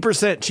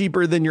 50%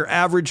 cheaper than your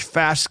average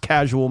fast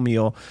casual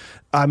meal.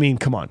 I mean,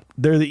 come on.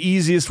 They're the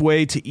easiest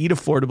way to eat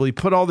affordably.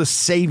 Put all the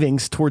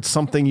savings towards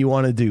something you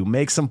want to do.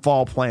 Make some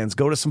fall plans.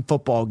 Go to some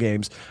football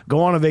games.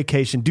 Go on a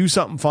vacation. Do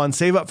something fun.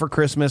 Save up for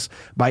Christmas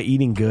by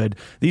eating good.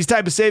 These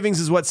type of savings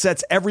is what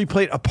sets Every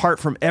Plate apart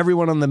from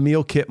everyone on the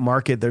meal kit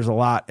market. There's a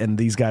lot, and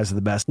these guys are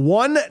the best.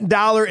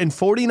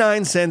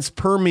 $1.49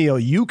 per meal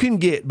you can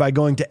get by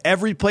going to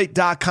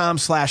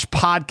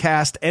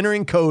everyplate.com/podcast,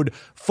 entering code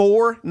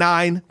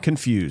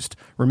 49confused.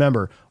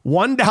 Remember,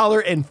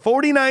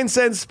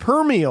 $1.49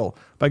 per meal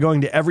by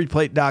going to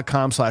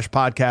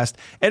everyplate.com/podcast,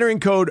 entering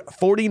code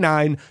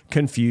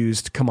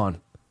 49confused. Come on.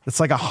 That's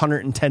like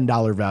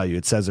 $110 value.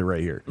 It says it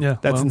right here. Yeah.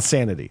 That's well,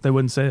 insanity. They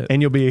wouldn't say it.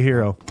 And you'll be a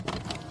hero.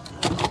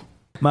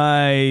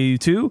 My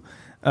two,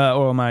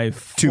 or my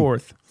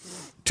fourth.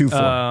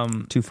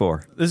 2-4.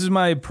 2-4. This is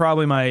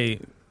probably my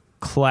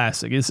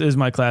classic. This is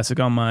my classic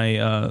on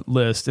my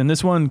list. And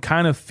this one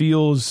kind of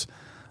feels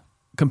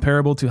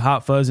comparable to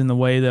Hot Fuzz in the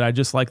way that I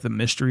just like the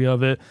mystery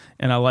of it,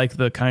 and I like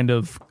the kind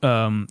of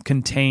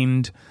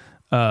contained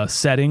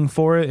setting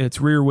for it.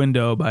 It's Rear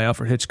Window by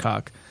Alfred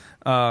Hitchcock.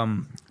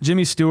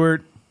 Jimmy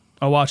Stewart,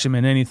 I watch him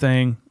in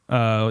anything.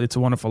 It's a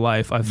Wonderful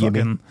Life. I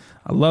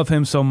love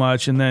him so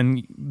much. And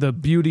then the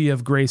beauty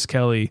of Grace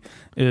Kelly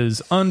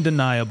is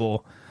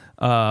undeniable.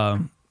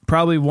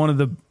 Probably one of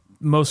the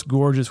most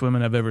gorgeous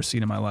women I've ever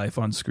seen in my life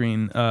on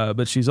screen.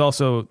 But she's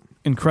also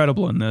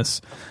incredible in this.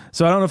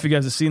 So I don't know if you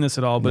guys have seen this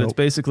at all, but It's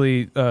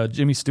basically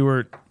Jimmy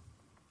Stewart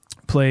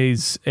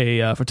plays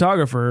a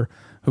photographer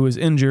who is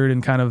injured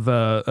and kind of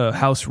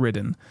house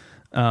ridden.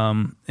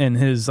 And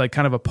his like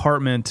kind of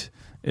apartment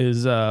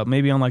is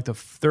maybe on like the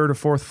third or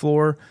fourth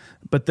floor,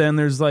 but then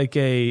there's like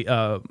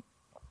a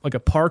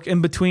park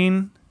in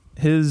between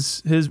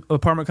his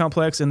apartment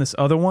complex and this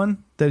other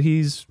one that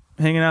he's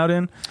hanging out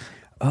in.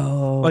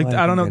 Oh, like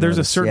I don't know. There's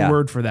a certain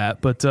word for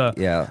that, but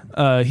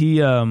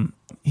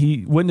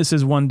he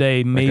witnesses one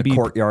day maybe like a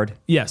courtyard.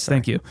 Yes,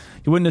 thank you.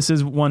 He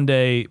witnesses one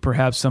day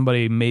perhaps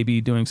somebody maybe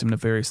doing some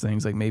nefarious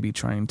things, like maybe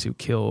trying to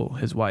kill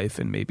his wife,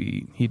 and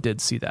maybe he did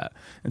see that.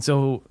 And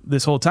so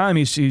this whole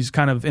time she's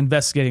kind of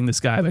investigating this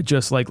guy by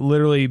just like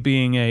literally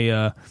being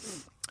a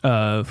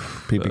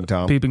Peeping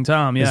Tom. Peeping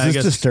Tom. Yeah, is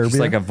this Disturbia? It's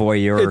like a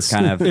voyeur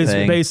kind of thing. It's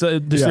basically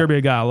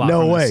Disturbia got a lot.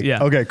 No from way. This.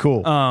 Yeah. Okay.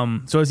 Cool.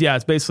 So it's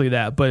basically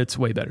that, but it's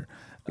way better.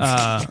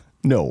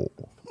 No.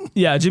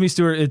 Yeah, Jimmy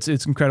Stewart, it's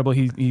incredible.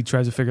 He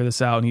tries to figure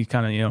this out, and he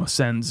kind of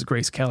sends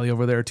Grace Kelly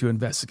over there to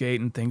investigate,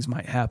 and things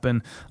might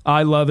happen.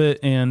 I love it,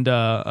 and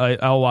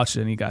I'll watch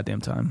it any goddamn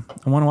time.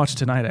 I want to watch it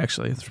tonight.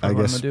 Actually, that's what I'm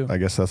gonna do. I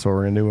guess that's what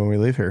we're gonna do when we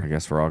leave here. I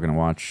guess we're all gonna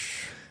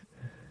watch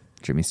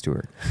Jimmy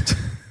Stewart.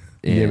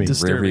 Jimmy.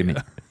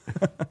 Disturbia.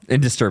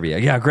 In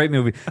Disturbia. Yeah, great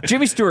movie.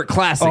 Jimmy Stewart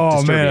classic. Oh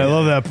Disturbia. man, I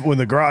love that when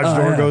the garage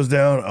door goes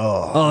down.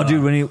 Oh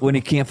dude, when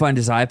he can't find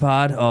his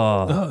iPod.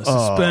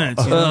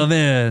 Suspense. Oh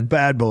man.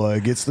 Bad boy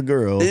gets the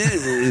girl.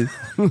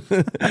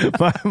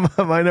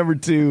 my number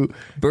two,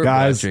 Bird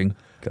guys. watching.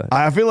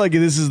 I feel like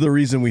this is the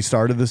reason we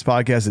started this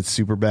podcast. It's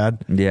Superbad.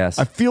 Yes.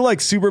 I feel like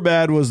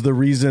Superbad was the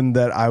reason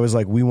that I was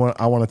like,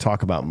 I want to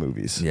talk about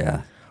movies.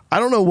 Yeah. I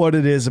don't know what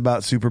it is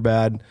about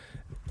Superbad.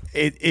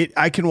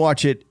 I can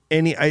watch it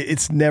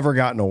it's never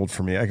gotten old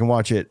for me. I can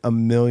watch it a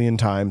million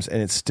times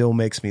and it still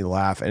makes me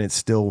laugh and it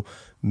still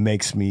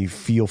makes me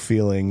feel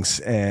feelings.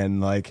 And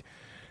like,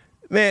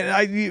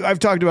 man, I've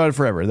talked about it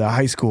forever. The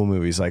high school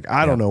movies, like,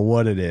 I don't know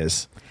what it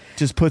is.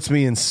 Just puts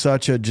me in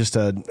such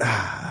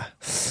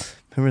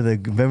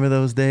remember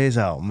those days?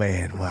 Oh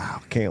man,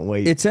 wow, can't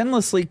wait. It's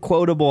endlessly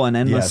quotable and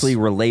endlessly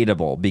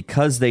relatable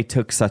because they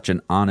took such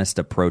an honest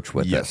approach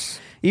with it.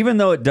 Even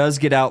though it does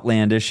get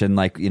outlandish and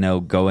like,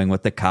 going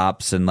with the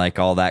cops and like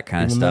all that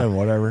kind of stuff. Then,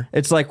 whatever.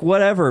 It's like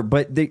whatever,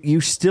 but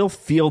you still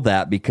feel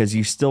that because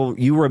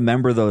you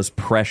remember those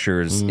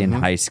pressures in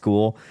high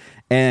school.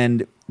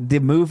 And the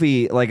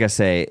movie, like I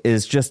say,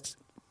 is just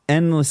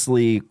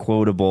endlessly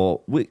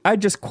quotable. I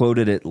just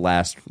quoted it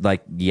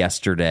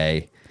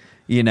yesterday,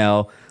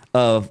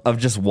 of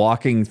just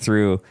walking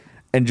through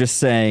and just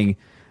saying,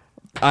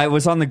 I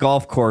was on the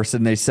golf course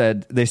and they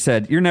said,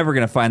 you're never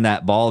going to find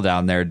that ball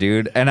down there,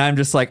 dude. And I'm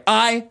just like,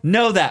 I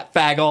know that,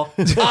 faggle.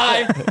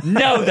 I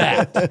know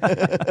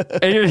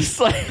that. And you're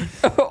just like,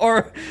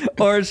 or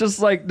it's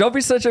just like, don't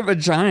be such a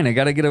vagina. I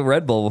got to get a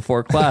Red Bull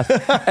before class.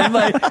 And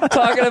like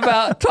talking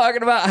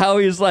about how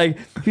he's like,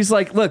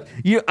 look,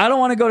 I don't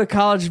want to go to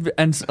college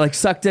and like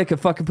suck dick and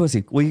fucking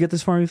pussy. Will you get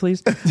this for me,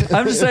 please?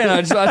 I'm just saying,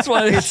 that's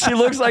why she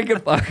looks like a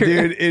fucker.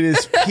 Dude, it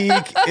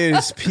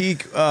is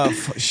peak.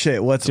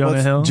 Shit. What's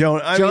Hill?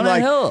 Jonah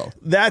Hill.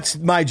 That's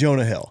my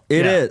Jonah Hill.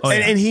 It is. Oh,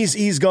 and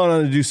he's gone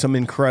on to do some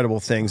incredible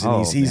things,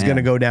 and he's going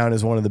to go down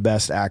as one of the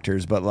best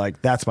actors. But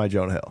like, that's my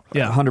Jonah Hill.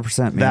 Yeah, 100%.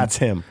 Man. That's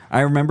him. I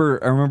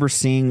remember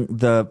seeing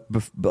the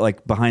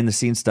like behind the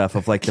scenes stuff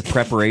of like the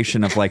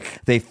preparation of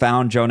like they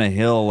found Jonah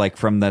Hill like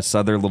from this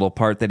other little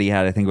part that he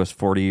had. I think it was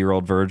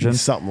 40-Year-Old Virgin,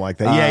 something like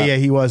that. Yeah,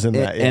 he was in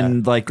that. Yeah.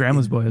 And like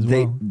Grandma's Boy as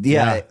well.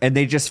 And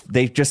they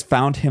just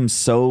found him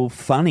so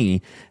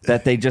funny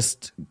that they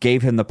just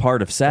gave him the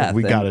part of Seth.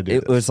 We got to do.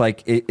 It was like.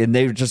 And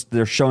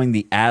they're showing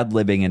the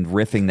ad-libbing and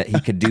riffing that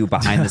he could do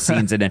behind the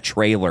scenes in a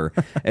trailer.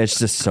 It's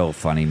just so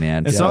funny,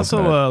 man. It's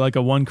also like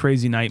a One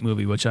Crazy Night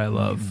movie, which I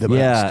love.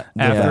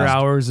 After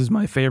Hours is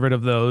my favorite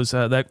of those.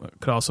 That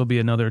could also be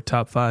another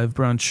top 5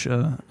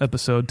 brunch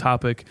episode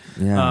topic.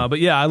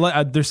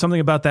 But there's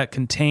something about that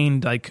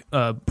contained like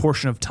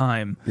portion of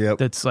time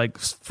that's like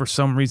for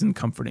some reason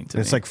comforting to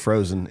me. It's like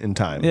frozen in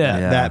time.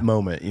 Yeah. That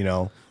moment,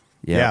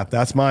 Yeah,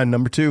 that's mine.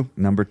 Number 2.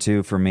 Number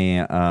 2 for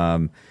me.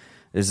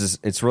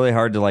 It's really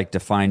hard to like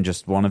define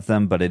just one of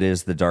them, but it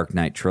is the Dark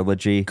Knight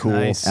trilogy. Cool.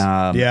 Nice.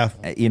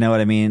 You know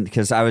what I mean?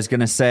 Because I was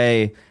gonna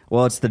say,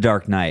 well, it's the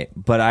Dark Knight,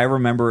 but I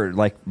remember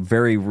like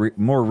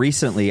more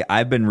recently,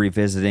 I've been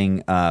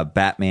revisiting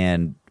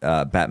Batman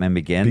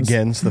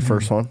Begins. The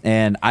first one,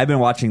 and I've been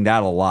watching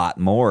that a lot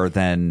more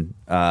than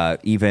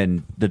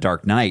even the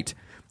Dark Knight,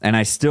 and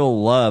I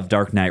still love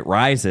Dark Knight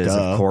Rises,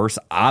 of course,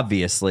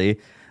 obviously,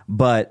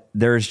 but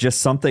there's just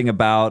something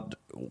about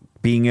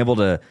being able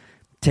to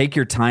take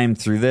your time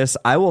through this.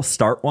 I will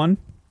start one.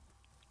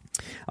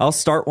 I'll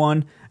start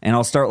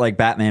like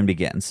Batman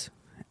Begins,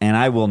 and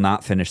I will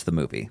not finish the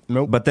movie.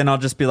 Nope. But then I'll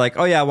just be like,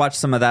 oh yeah, I watched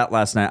some of that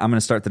last night. I'm going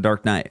to start the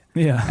Dark Knight.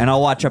 Yeah. And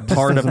I'll watch a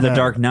part of the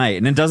Dark Knight,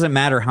 and it doesn't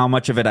matter how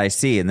much of it I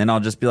see. And then I'll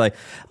just be like,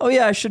 oh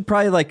yeah, I should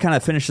probably like kind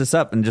of finish this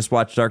up and just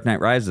watch Dark Knight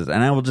Rises.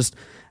 And I will just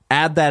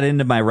add that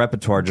into my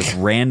repertoire just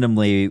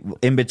randomly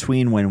in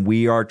between when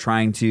we are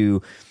trying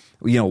to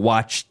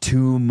watch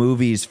 2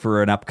 movies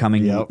for an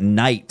upcoming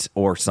night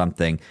or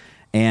something.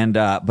 And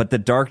but the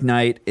Dark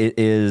Knight, it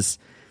is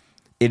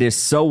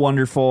so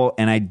wonderful,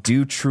 and I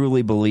do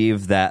truly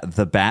believe that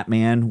the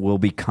Batman will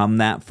become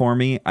that for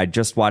me. I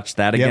just watched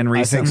that again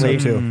recently. I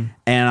think so too.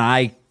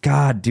 And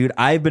God, dude,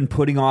 I've been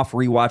putting off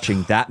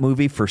rewatching that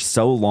movie for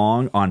so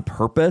long on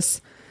purpose,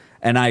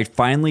 and I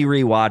finally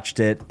rewatched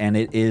it, and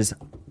it is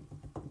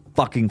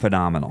fucking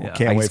phenomenal. Yeah.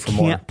 Can't wait for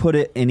more. Can't put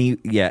it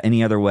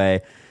any other way.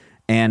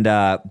 And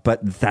but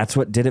that's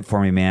what did it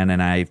for me, man.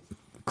 And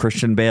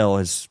Christian Bale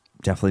is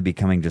definitely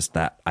becoming just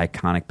that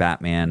iconic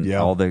Batman.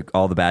 Yeah. All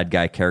the bad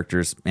guy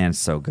characters, man, it's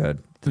so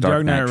good. The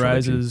Dark Knight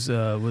Rises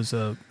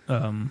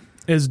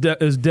is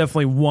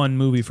definitely one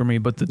movie for me,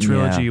 but the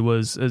trilogy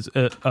was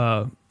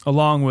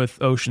along with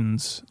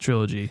Ocean's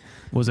trilogy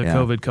was a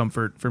COVID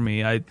comfort for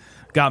me. I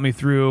got me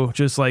through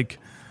just like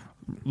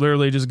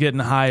literally just getting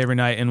high every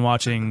night and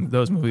watching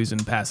those movies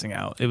and passing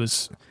out. It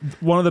was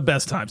one of the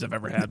best times I've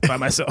ever had by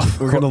myself.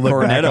 We're gonna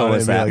look back on it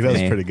and be like, that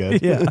was pretty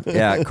good.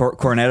 Yeah,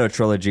 Cornetto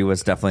trilogy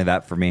was definitely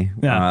that for me.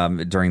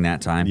 During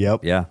that time.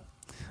 Yep. Yeah.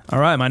 All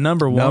right, my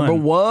number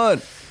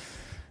one.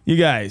 You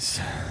guys,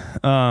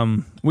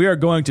 we are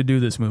going to do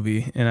this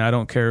movie, and I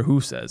don't care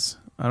who says.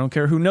 I don't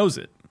care who knows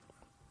it.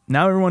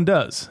 Now everyone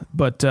does,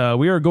 but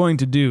we are going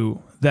to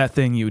do That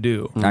Thing You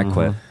Do. I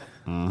quit.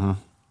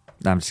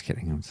 I'm just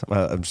kidding. I'm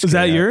sorry. Is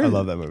that yours? I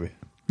love that movie.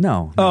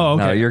 No. Oh,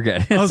 okay. No, you're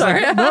good. I was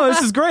Sorry. like, no, this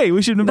is great.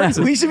 We should embrace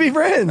it. We should be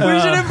friends. We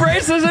should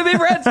embrace this and be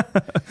friends.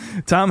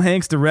 Tom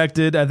Hanks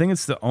directed. I think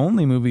it's the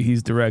only movie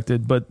he's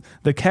directed. But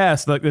the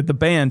cast, like the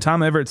band,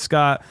 Tom Everett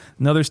Scott,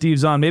 another Steve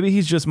Zahn. Maybe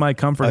he's just my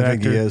comfort actor. I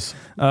think he is.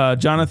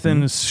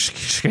 Jonathan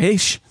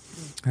Schaech.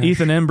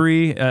 Ethan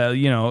Embry,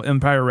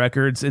 Empire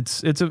Records.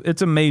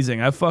 It's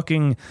amazing. I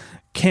fucking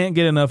can't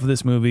get enough of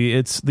this movie.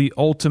 It's the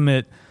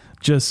ultimate,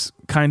 just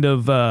kind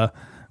of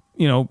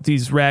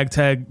these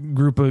ragtag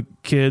group of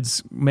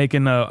kids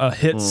making a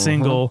hit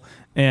single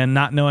and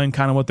not knowing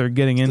kind of what they're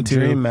getting into.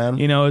 The dream, man.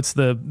 It's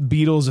the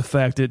Beatles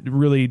effect. It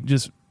really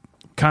just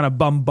kind of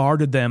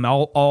bombarded them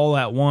all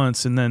at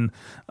once, and then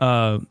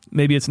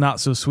maybe it's not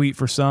so sweet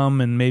for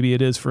some, and maybe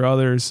it is for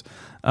others.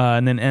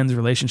 And then ends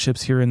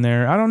relationships here and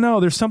there. I don't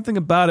know. There's something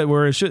about it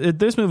where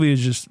this movie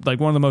is just like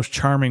one of the most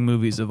charming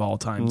movies of all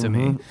time to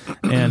me,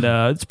 and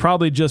it's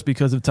probably just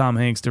because of Tom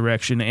Hanks'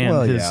 direction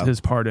and his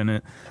part in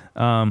it.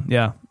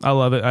 I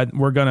love it.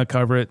 We're gonna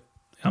cover it.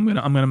 I'm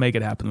gonna make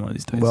it happen one of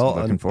these days. Well,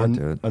 looking forward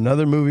to it.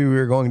 Another movie we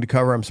were going to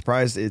cover. I'm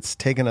surprised it's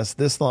taken us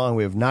this long.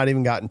 We have not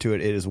even gotten to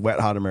it. It is Wet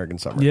Hot American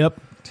Summer.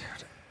 Yep.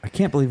 I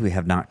can't believe we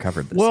have not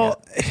covered this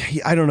Well,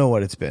 yet. I don't know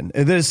what it's been.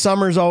 The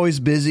summer's always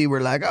busy.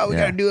 We're like, we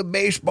got to do a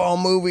baseball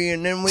movie,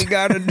 and then we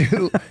got to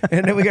do,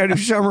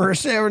 Summer of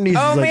 '70s.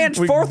 Oh, man, it's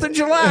 4th of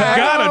July.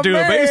 Gotta do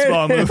a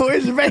baseball movie.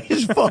 Where's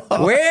baseball?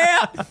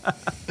 Well,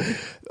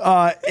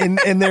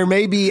 and there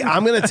may be.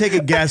 I'm going to take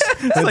a guess.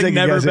 It's like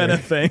never been a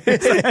thing.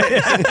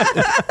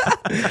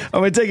 I'm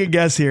going to take a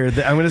guess here.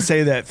 I'm going to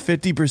say that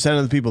 50%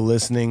 of the people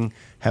listening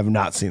have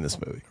not seen this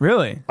movie.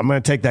 Really? I'm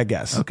going to take that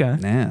guess. Okay.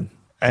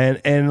 man.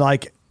 And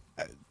like,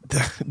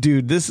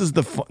 dude, this is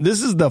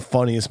the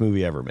funniest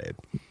movie ever made,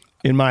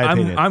 in my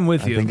opinion. I'm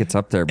with I you. think it's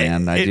up there,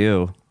 man. I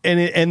do.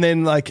 And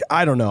then like,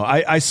 I don't know.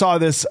 I saw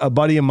this, a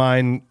buddy of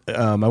mine,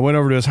 I went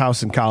over to his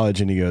house in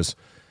college, and he goes,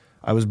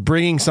 I was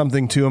bringing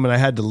something to him, and I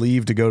had to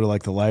leave to go to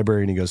like the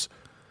library, and he goes,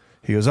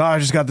 oh, I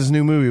just got this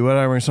new movie, Wet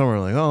Hot American Summer.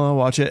 I'm like, oh, I'll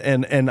watch it.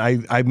 And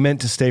I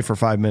meant to stay for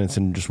 5 minutes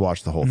and just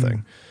watch the whole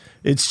thing.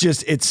 It's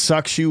just, it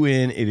sucks you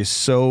in. It is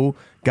so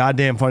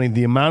goddamn funny.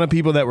 The amount of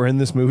people that were in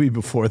this movie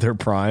before their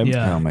prime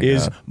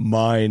is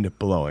mind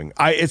blowing.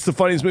 It's the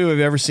funniest movie I've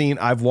ever seen.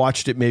 I've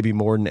watched it maybe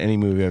more than any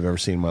movie I've ever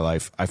seen in my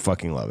life. I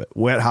fucking love it.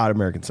 Wet Hot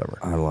American Summer.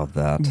 I love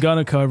that.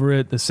 Gonna cover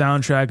it. The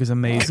soundtrack is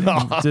amazing.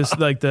 Just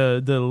like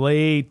the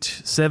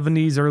late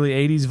 70s, early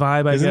 80s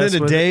vibe, I Isn't guess.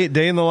 it a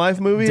day in the life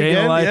movie? Day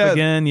in the life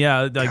again.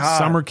 Yeah, like God.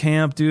 summer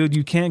camp, dude.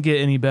 You can't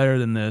get any better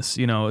than this.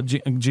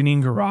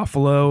 Janine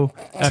Garofalo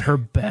at her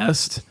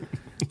best.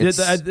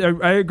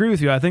 I agree with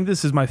you. I think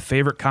this is my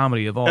favorite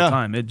comedy of all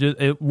time.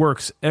 It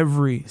works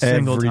every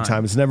single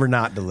time. It's never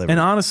not delivered. And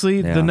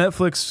honestly, the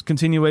Netflix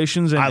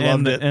continuations and, I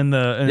loved it. and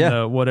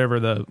the whatever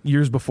the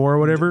years before or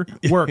whatever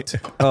worked.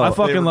 I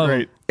fucking love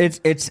it.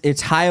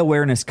 It's high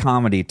awareness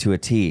comedy to a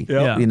T.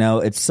 Yeah.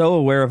 It's so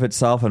aware of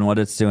itself and what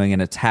it's doing,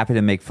 and it's happy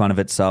to make fun of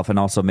itself and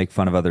also make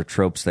fun of other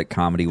tropes that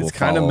comedy will It's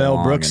kind of Mel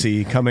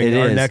Brooksy coming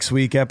our next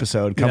week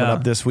episode coming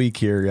up this week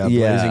here,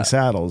 Blazing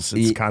Saddles.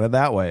 It's kind of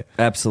that way.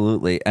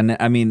 Absolutely. And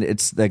I mean,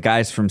 it's the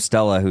guys from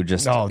Stella who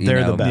just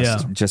they're the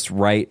best. Just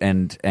write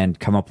and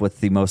come up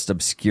with the most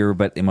obscure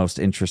but the most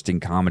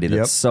interesting comedy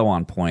that's so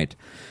on point.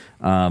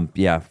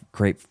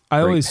 Great.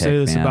 I always pick, say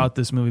this man. about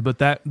this movie, but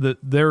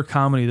their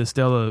comedy, the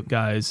Stella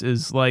guys,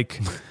 is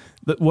like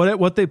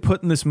what they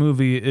put in this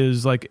movie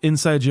is like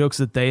inside jokes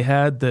that they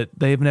had that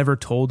they've never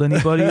told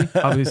anybody.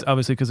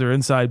 obviously, because they're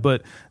inside,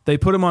 but they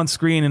put them on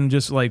screen and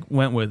just like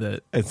went with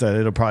it.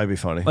 It'll probably be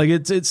funny. Like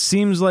it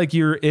seems like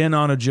you're in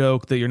on a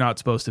joke that you're not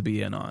supposed to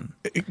be in on.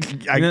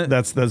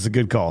 That's a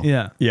good call.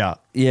 Yeah. Yeah.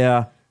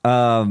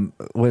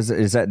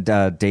 Is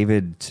that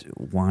David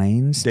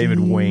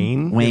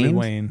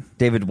Weinstein?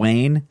 David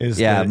Wayne is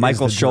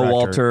Michael the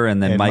Showalter director.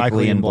 and then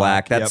Michael Ian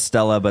Black. That's Yep.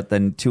 Stella, but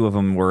then two of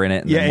them were in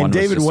it. And then one and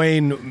was David just,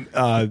 Wayne,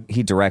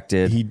 he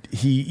directed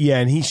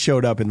and he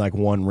showed up in like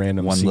one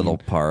scene. little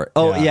part.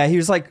 Oh yeah, he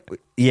was like,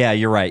 yeah,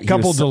 you're right. A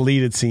couple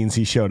deleted scenes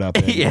he showed up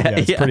in.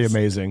 It's pretty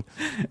amazing.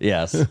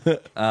 Yes.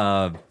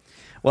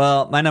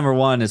 Well, my number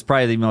one is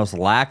probably the most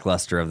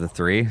lackluster of the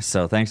three.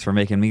 So thanks for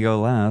making me go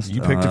last.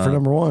 You picked it for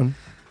number one.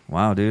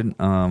 Wow, dude.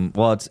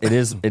 Well, it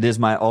is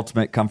my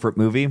ultimate comfort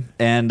movie,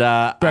 and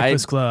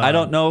Breakfast Club. I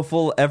don't know if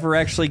we'll ever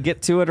actually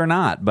get to it or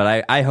not,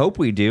 but I hope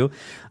we do.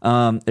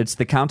 It's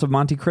The Count of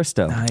Monte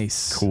Cristo.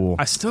 Nice, cool.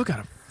 I still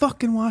gotta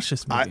fucking watch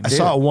this movie. I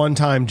saw it one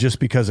time just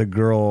because a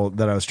girl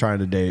that I was trying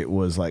to date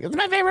was like, "It's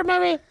my favorite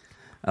movie."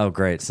 Oh,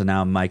 great! So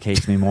now Mike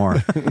hates me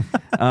more.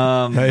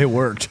 It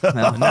worked.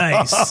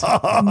 Nice.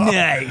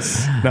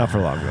 Not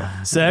for long though.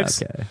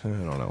 Sex. Okay. I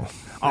don't know.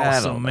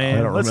 Awesome,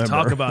 man. Let's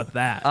talk about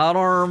that. I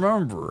don't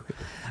remember.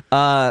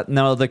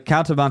 No, The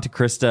Count of Monte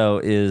Cristo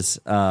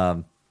is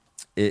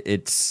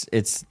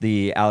it's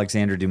the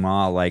Alexander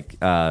Dumas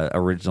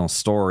original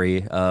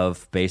story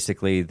of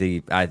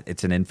basically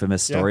it's an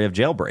infamous story of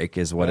jailbreak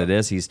is what it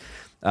is. He's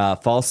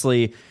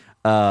falsely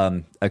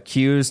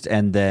accused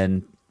and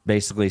then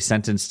basically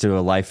sentenced to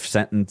a life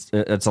sentence.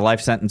 It's a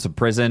life sentence of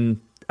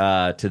prison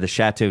to the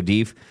Chateau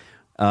d'If,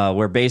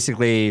 where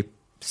basically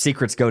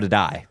secrets go to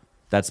die.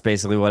 That's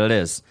basically what it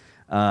is.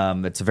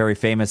 It's a very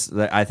famous.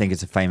 I think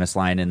it's a famous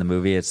line in the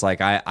movie. It's like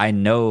I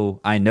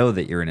know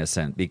that you're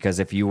innocent because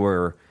if you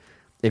were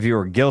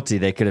guilty,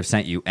 they could have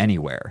sent you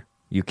anywhere.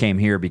 You came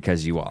here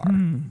because you are.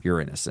 You're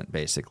innocent,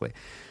 basically.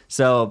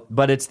 So,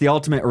 but it's the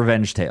ultimate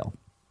revenge tale.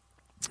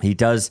 he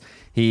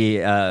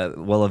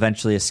will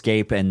eventually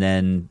escape and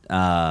then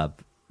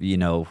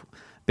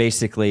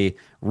basically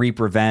reap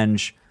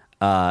revenge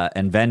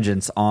and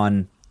vengeance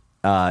on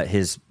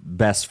his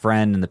best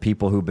friend and the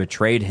people who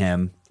betrayed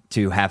him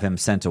to have him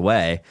sent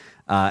away,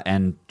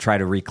 and try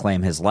to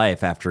reclaim his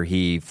life after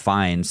he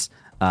finds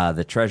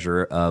the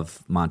treasure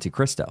of Monte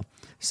Cristo.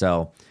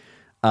 So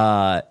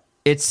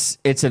it's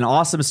an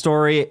awesome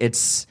story.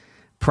 It's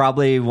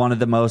probably one of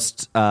the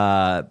most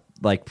kind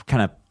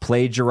of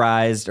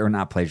plagiarized, or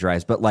not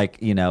plagiarized, but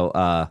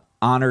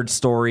honored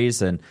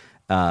stories and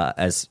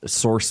as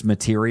source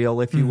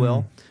material, if you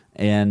will.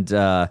 And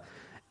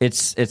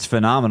it's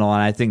phenomenal,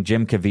 and I think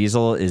Jim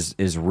Caviezel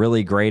is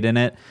really great in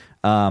it.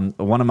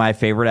 One of my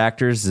favorite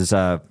actors is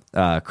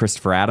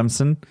Christopher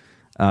Adamson.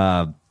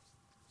 I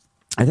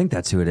think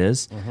that's who it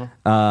is.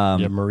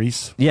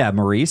 Maurice. Yeah,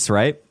 Maurice,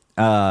 right?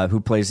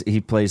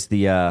 He plays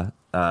the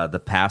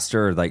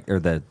pastor, or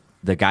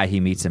the guy he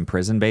meets in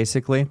prison,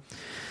 basically.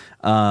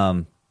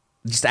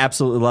 Just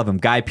absolutely love him.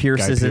 Guy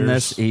Pearce is in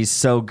this. He's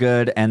so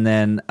good. And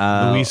then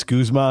Luis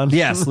Guzman.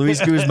 Yes,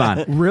 Luis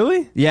Guzman.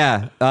 Really?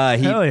 Yeah.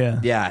 Hell yeah.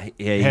 Yeah.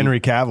 Henry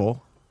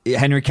Cavill.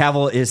 Henry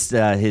Cavill is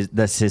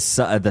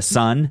the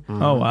son.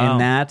 Oh wow. In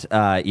that.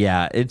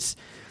 It's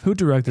who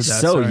directed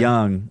that? So Sorry.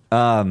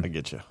 I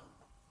get you.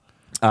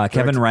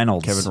 Kevin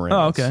Reynolds.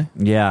 Oh, okay.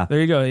 Yeah. There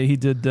you go. He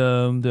did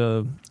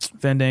the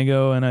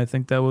Fandango, and I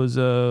think that was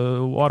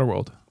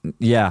Waterworld.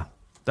 Yeah.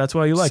 That's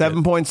why you like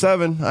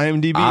 7.7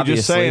 IMDb. Obviously.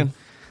 Just saying.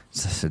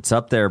 It's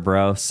up there,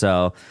 bro.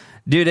 So,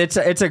 dude, it's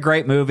a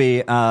great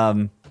movie,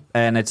 and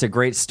it's a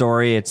great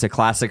story. It's a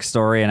classic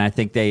story, and I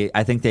think they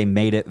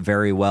made it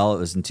very well. It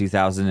was in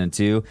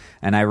 2002,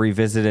 and I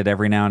revisit it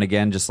every now and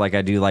again, just like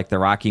I do like the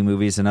Rocky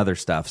movies and other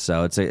stuff.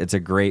 So it's a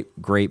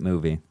great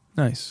movie.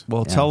 Nice.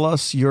 Well, tell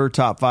us your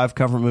top 5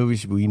 comfort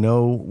movies. We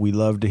know we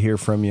love to hear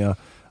from you.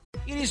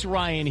 It is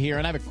Ryan here,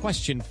 and I have a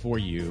question for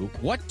you.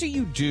 What do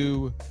you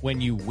do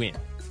when you win?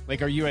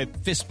 Like, are you a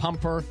fist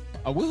pumper,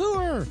 a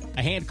woohooer,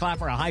 a hand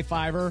clapper, a high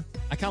fiver?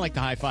 I kind of like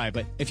the high five,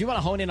 but if you want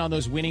to hone in on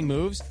those winning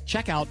moves,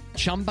 check out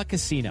Chumba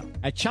Casino.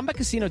 At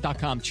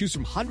ChumbaCasino.com, choose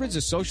from hundreds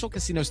of social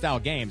casino-style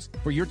games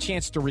for your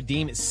chance to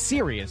redeem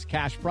serious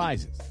cash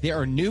prizes. There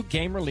are new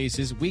game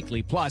releases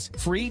weekly, plus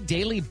free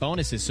daily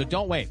bonuses. So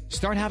don't wait.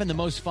 Start having the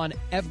most fun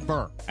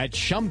ever at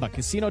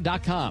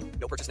ChumbaCasino.com.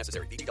 No purchase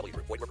necessary. VGW.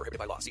 Void where prohibited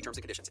by law. See terms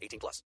and conditions.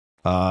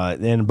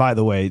 18+. And by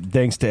the way,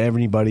 thanks to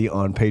everybody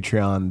on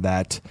Patreon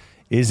that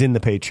is in the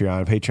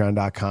Patreon,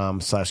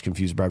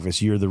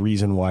 patreon.com/confusedbreakfast. You're the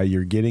reason why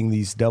you're getting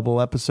these double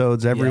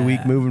episodes every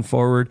week moving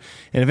forward.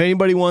 And if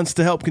anybody wants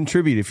to help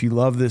contribute, if you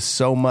love this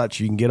so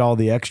much, you can get all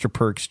the extra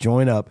perks.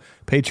 Join up,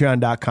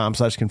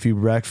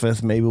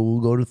 patreon.com/confusedbreakfast. Maybe we'll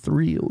go to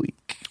 3 a week.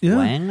 Yeah.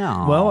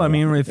 Wow. Well, I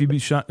mean, if you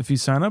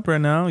sign up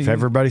right now, If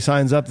everybody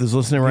signs up that's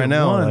listening right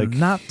now,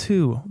 not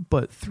 2,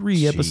 but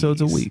 3 episodes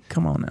a week.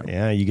 Come on now.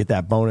 Yeah, you get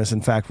that bonus.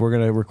 In fact, we're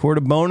going to record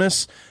a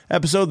bonus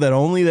episode that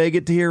only they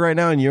get to hear right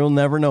now, and you'll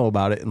never know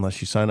about it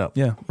unless you sign up.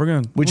 Yeah,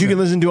 which you can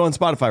listen to on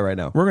Spotify right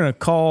now. We're gonna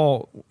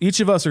call each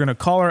of us are gonna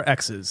call our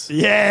exes.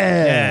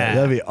 Yeah,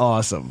 that'd be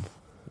awesome.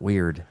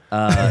 Weird.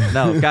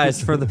 No,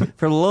 guys, for the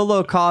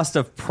low cost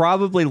of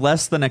probably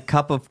less than a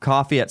cup of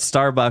coffee at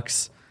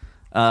Starbucks,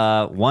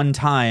 one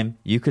time,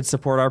 you could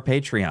support our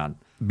Patreon.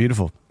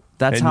 Beautiful.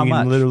 That's and how you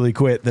much. can literally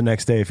quit the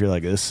next day if you're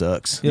like, this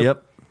sucks.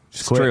 Yep.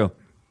 It's quit. true.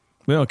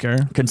 We don't care.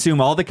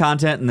 Consume all the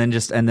content and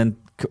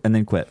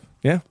then quit.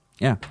 Yeah.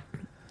 Yeah.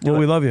 Well,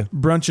 we love you.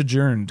 Brunch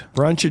adjourned.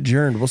 Brunch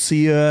adjourned. We'll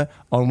see you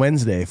on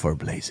Wednesday for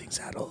Blazing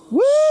Saddles.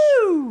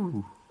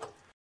 Woo!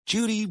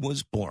 Judy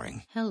was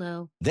boring.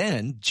 Hello.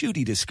 Then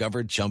Judy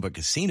discovered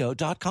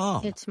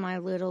ChumbaCasino.com. It's my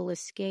little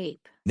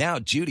escape. Now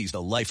Judy's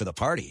the life of the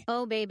party.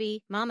 Oh,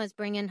 baby, mama's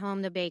bringing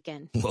home the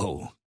bacon.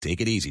 Whoa,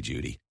 take it easy,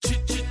 Judy.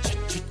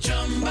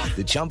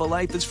 The Chumba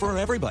life is for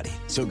everybody.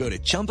 So go to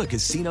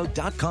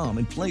ChumbaCasino.com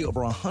and play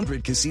over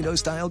 100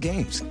 casino-style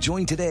games.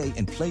 Join today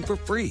and play for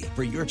free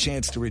for your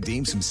chance to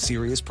redeem some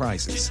serious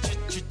prizes.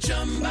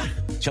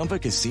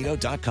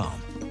 ChumbaCasino.com.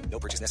 No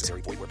purchase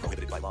necessary. Void where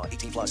prohibited by law.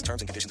 18+.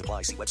 Terms and conditions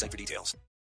apply. See website for details.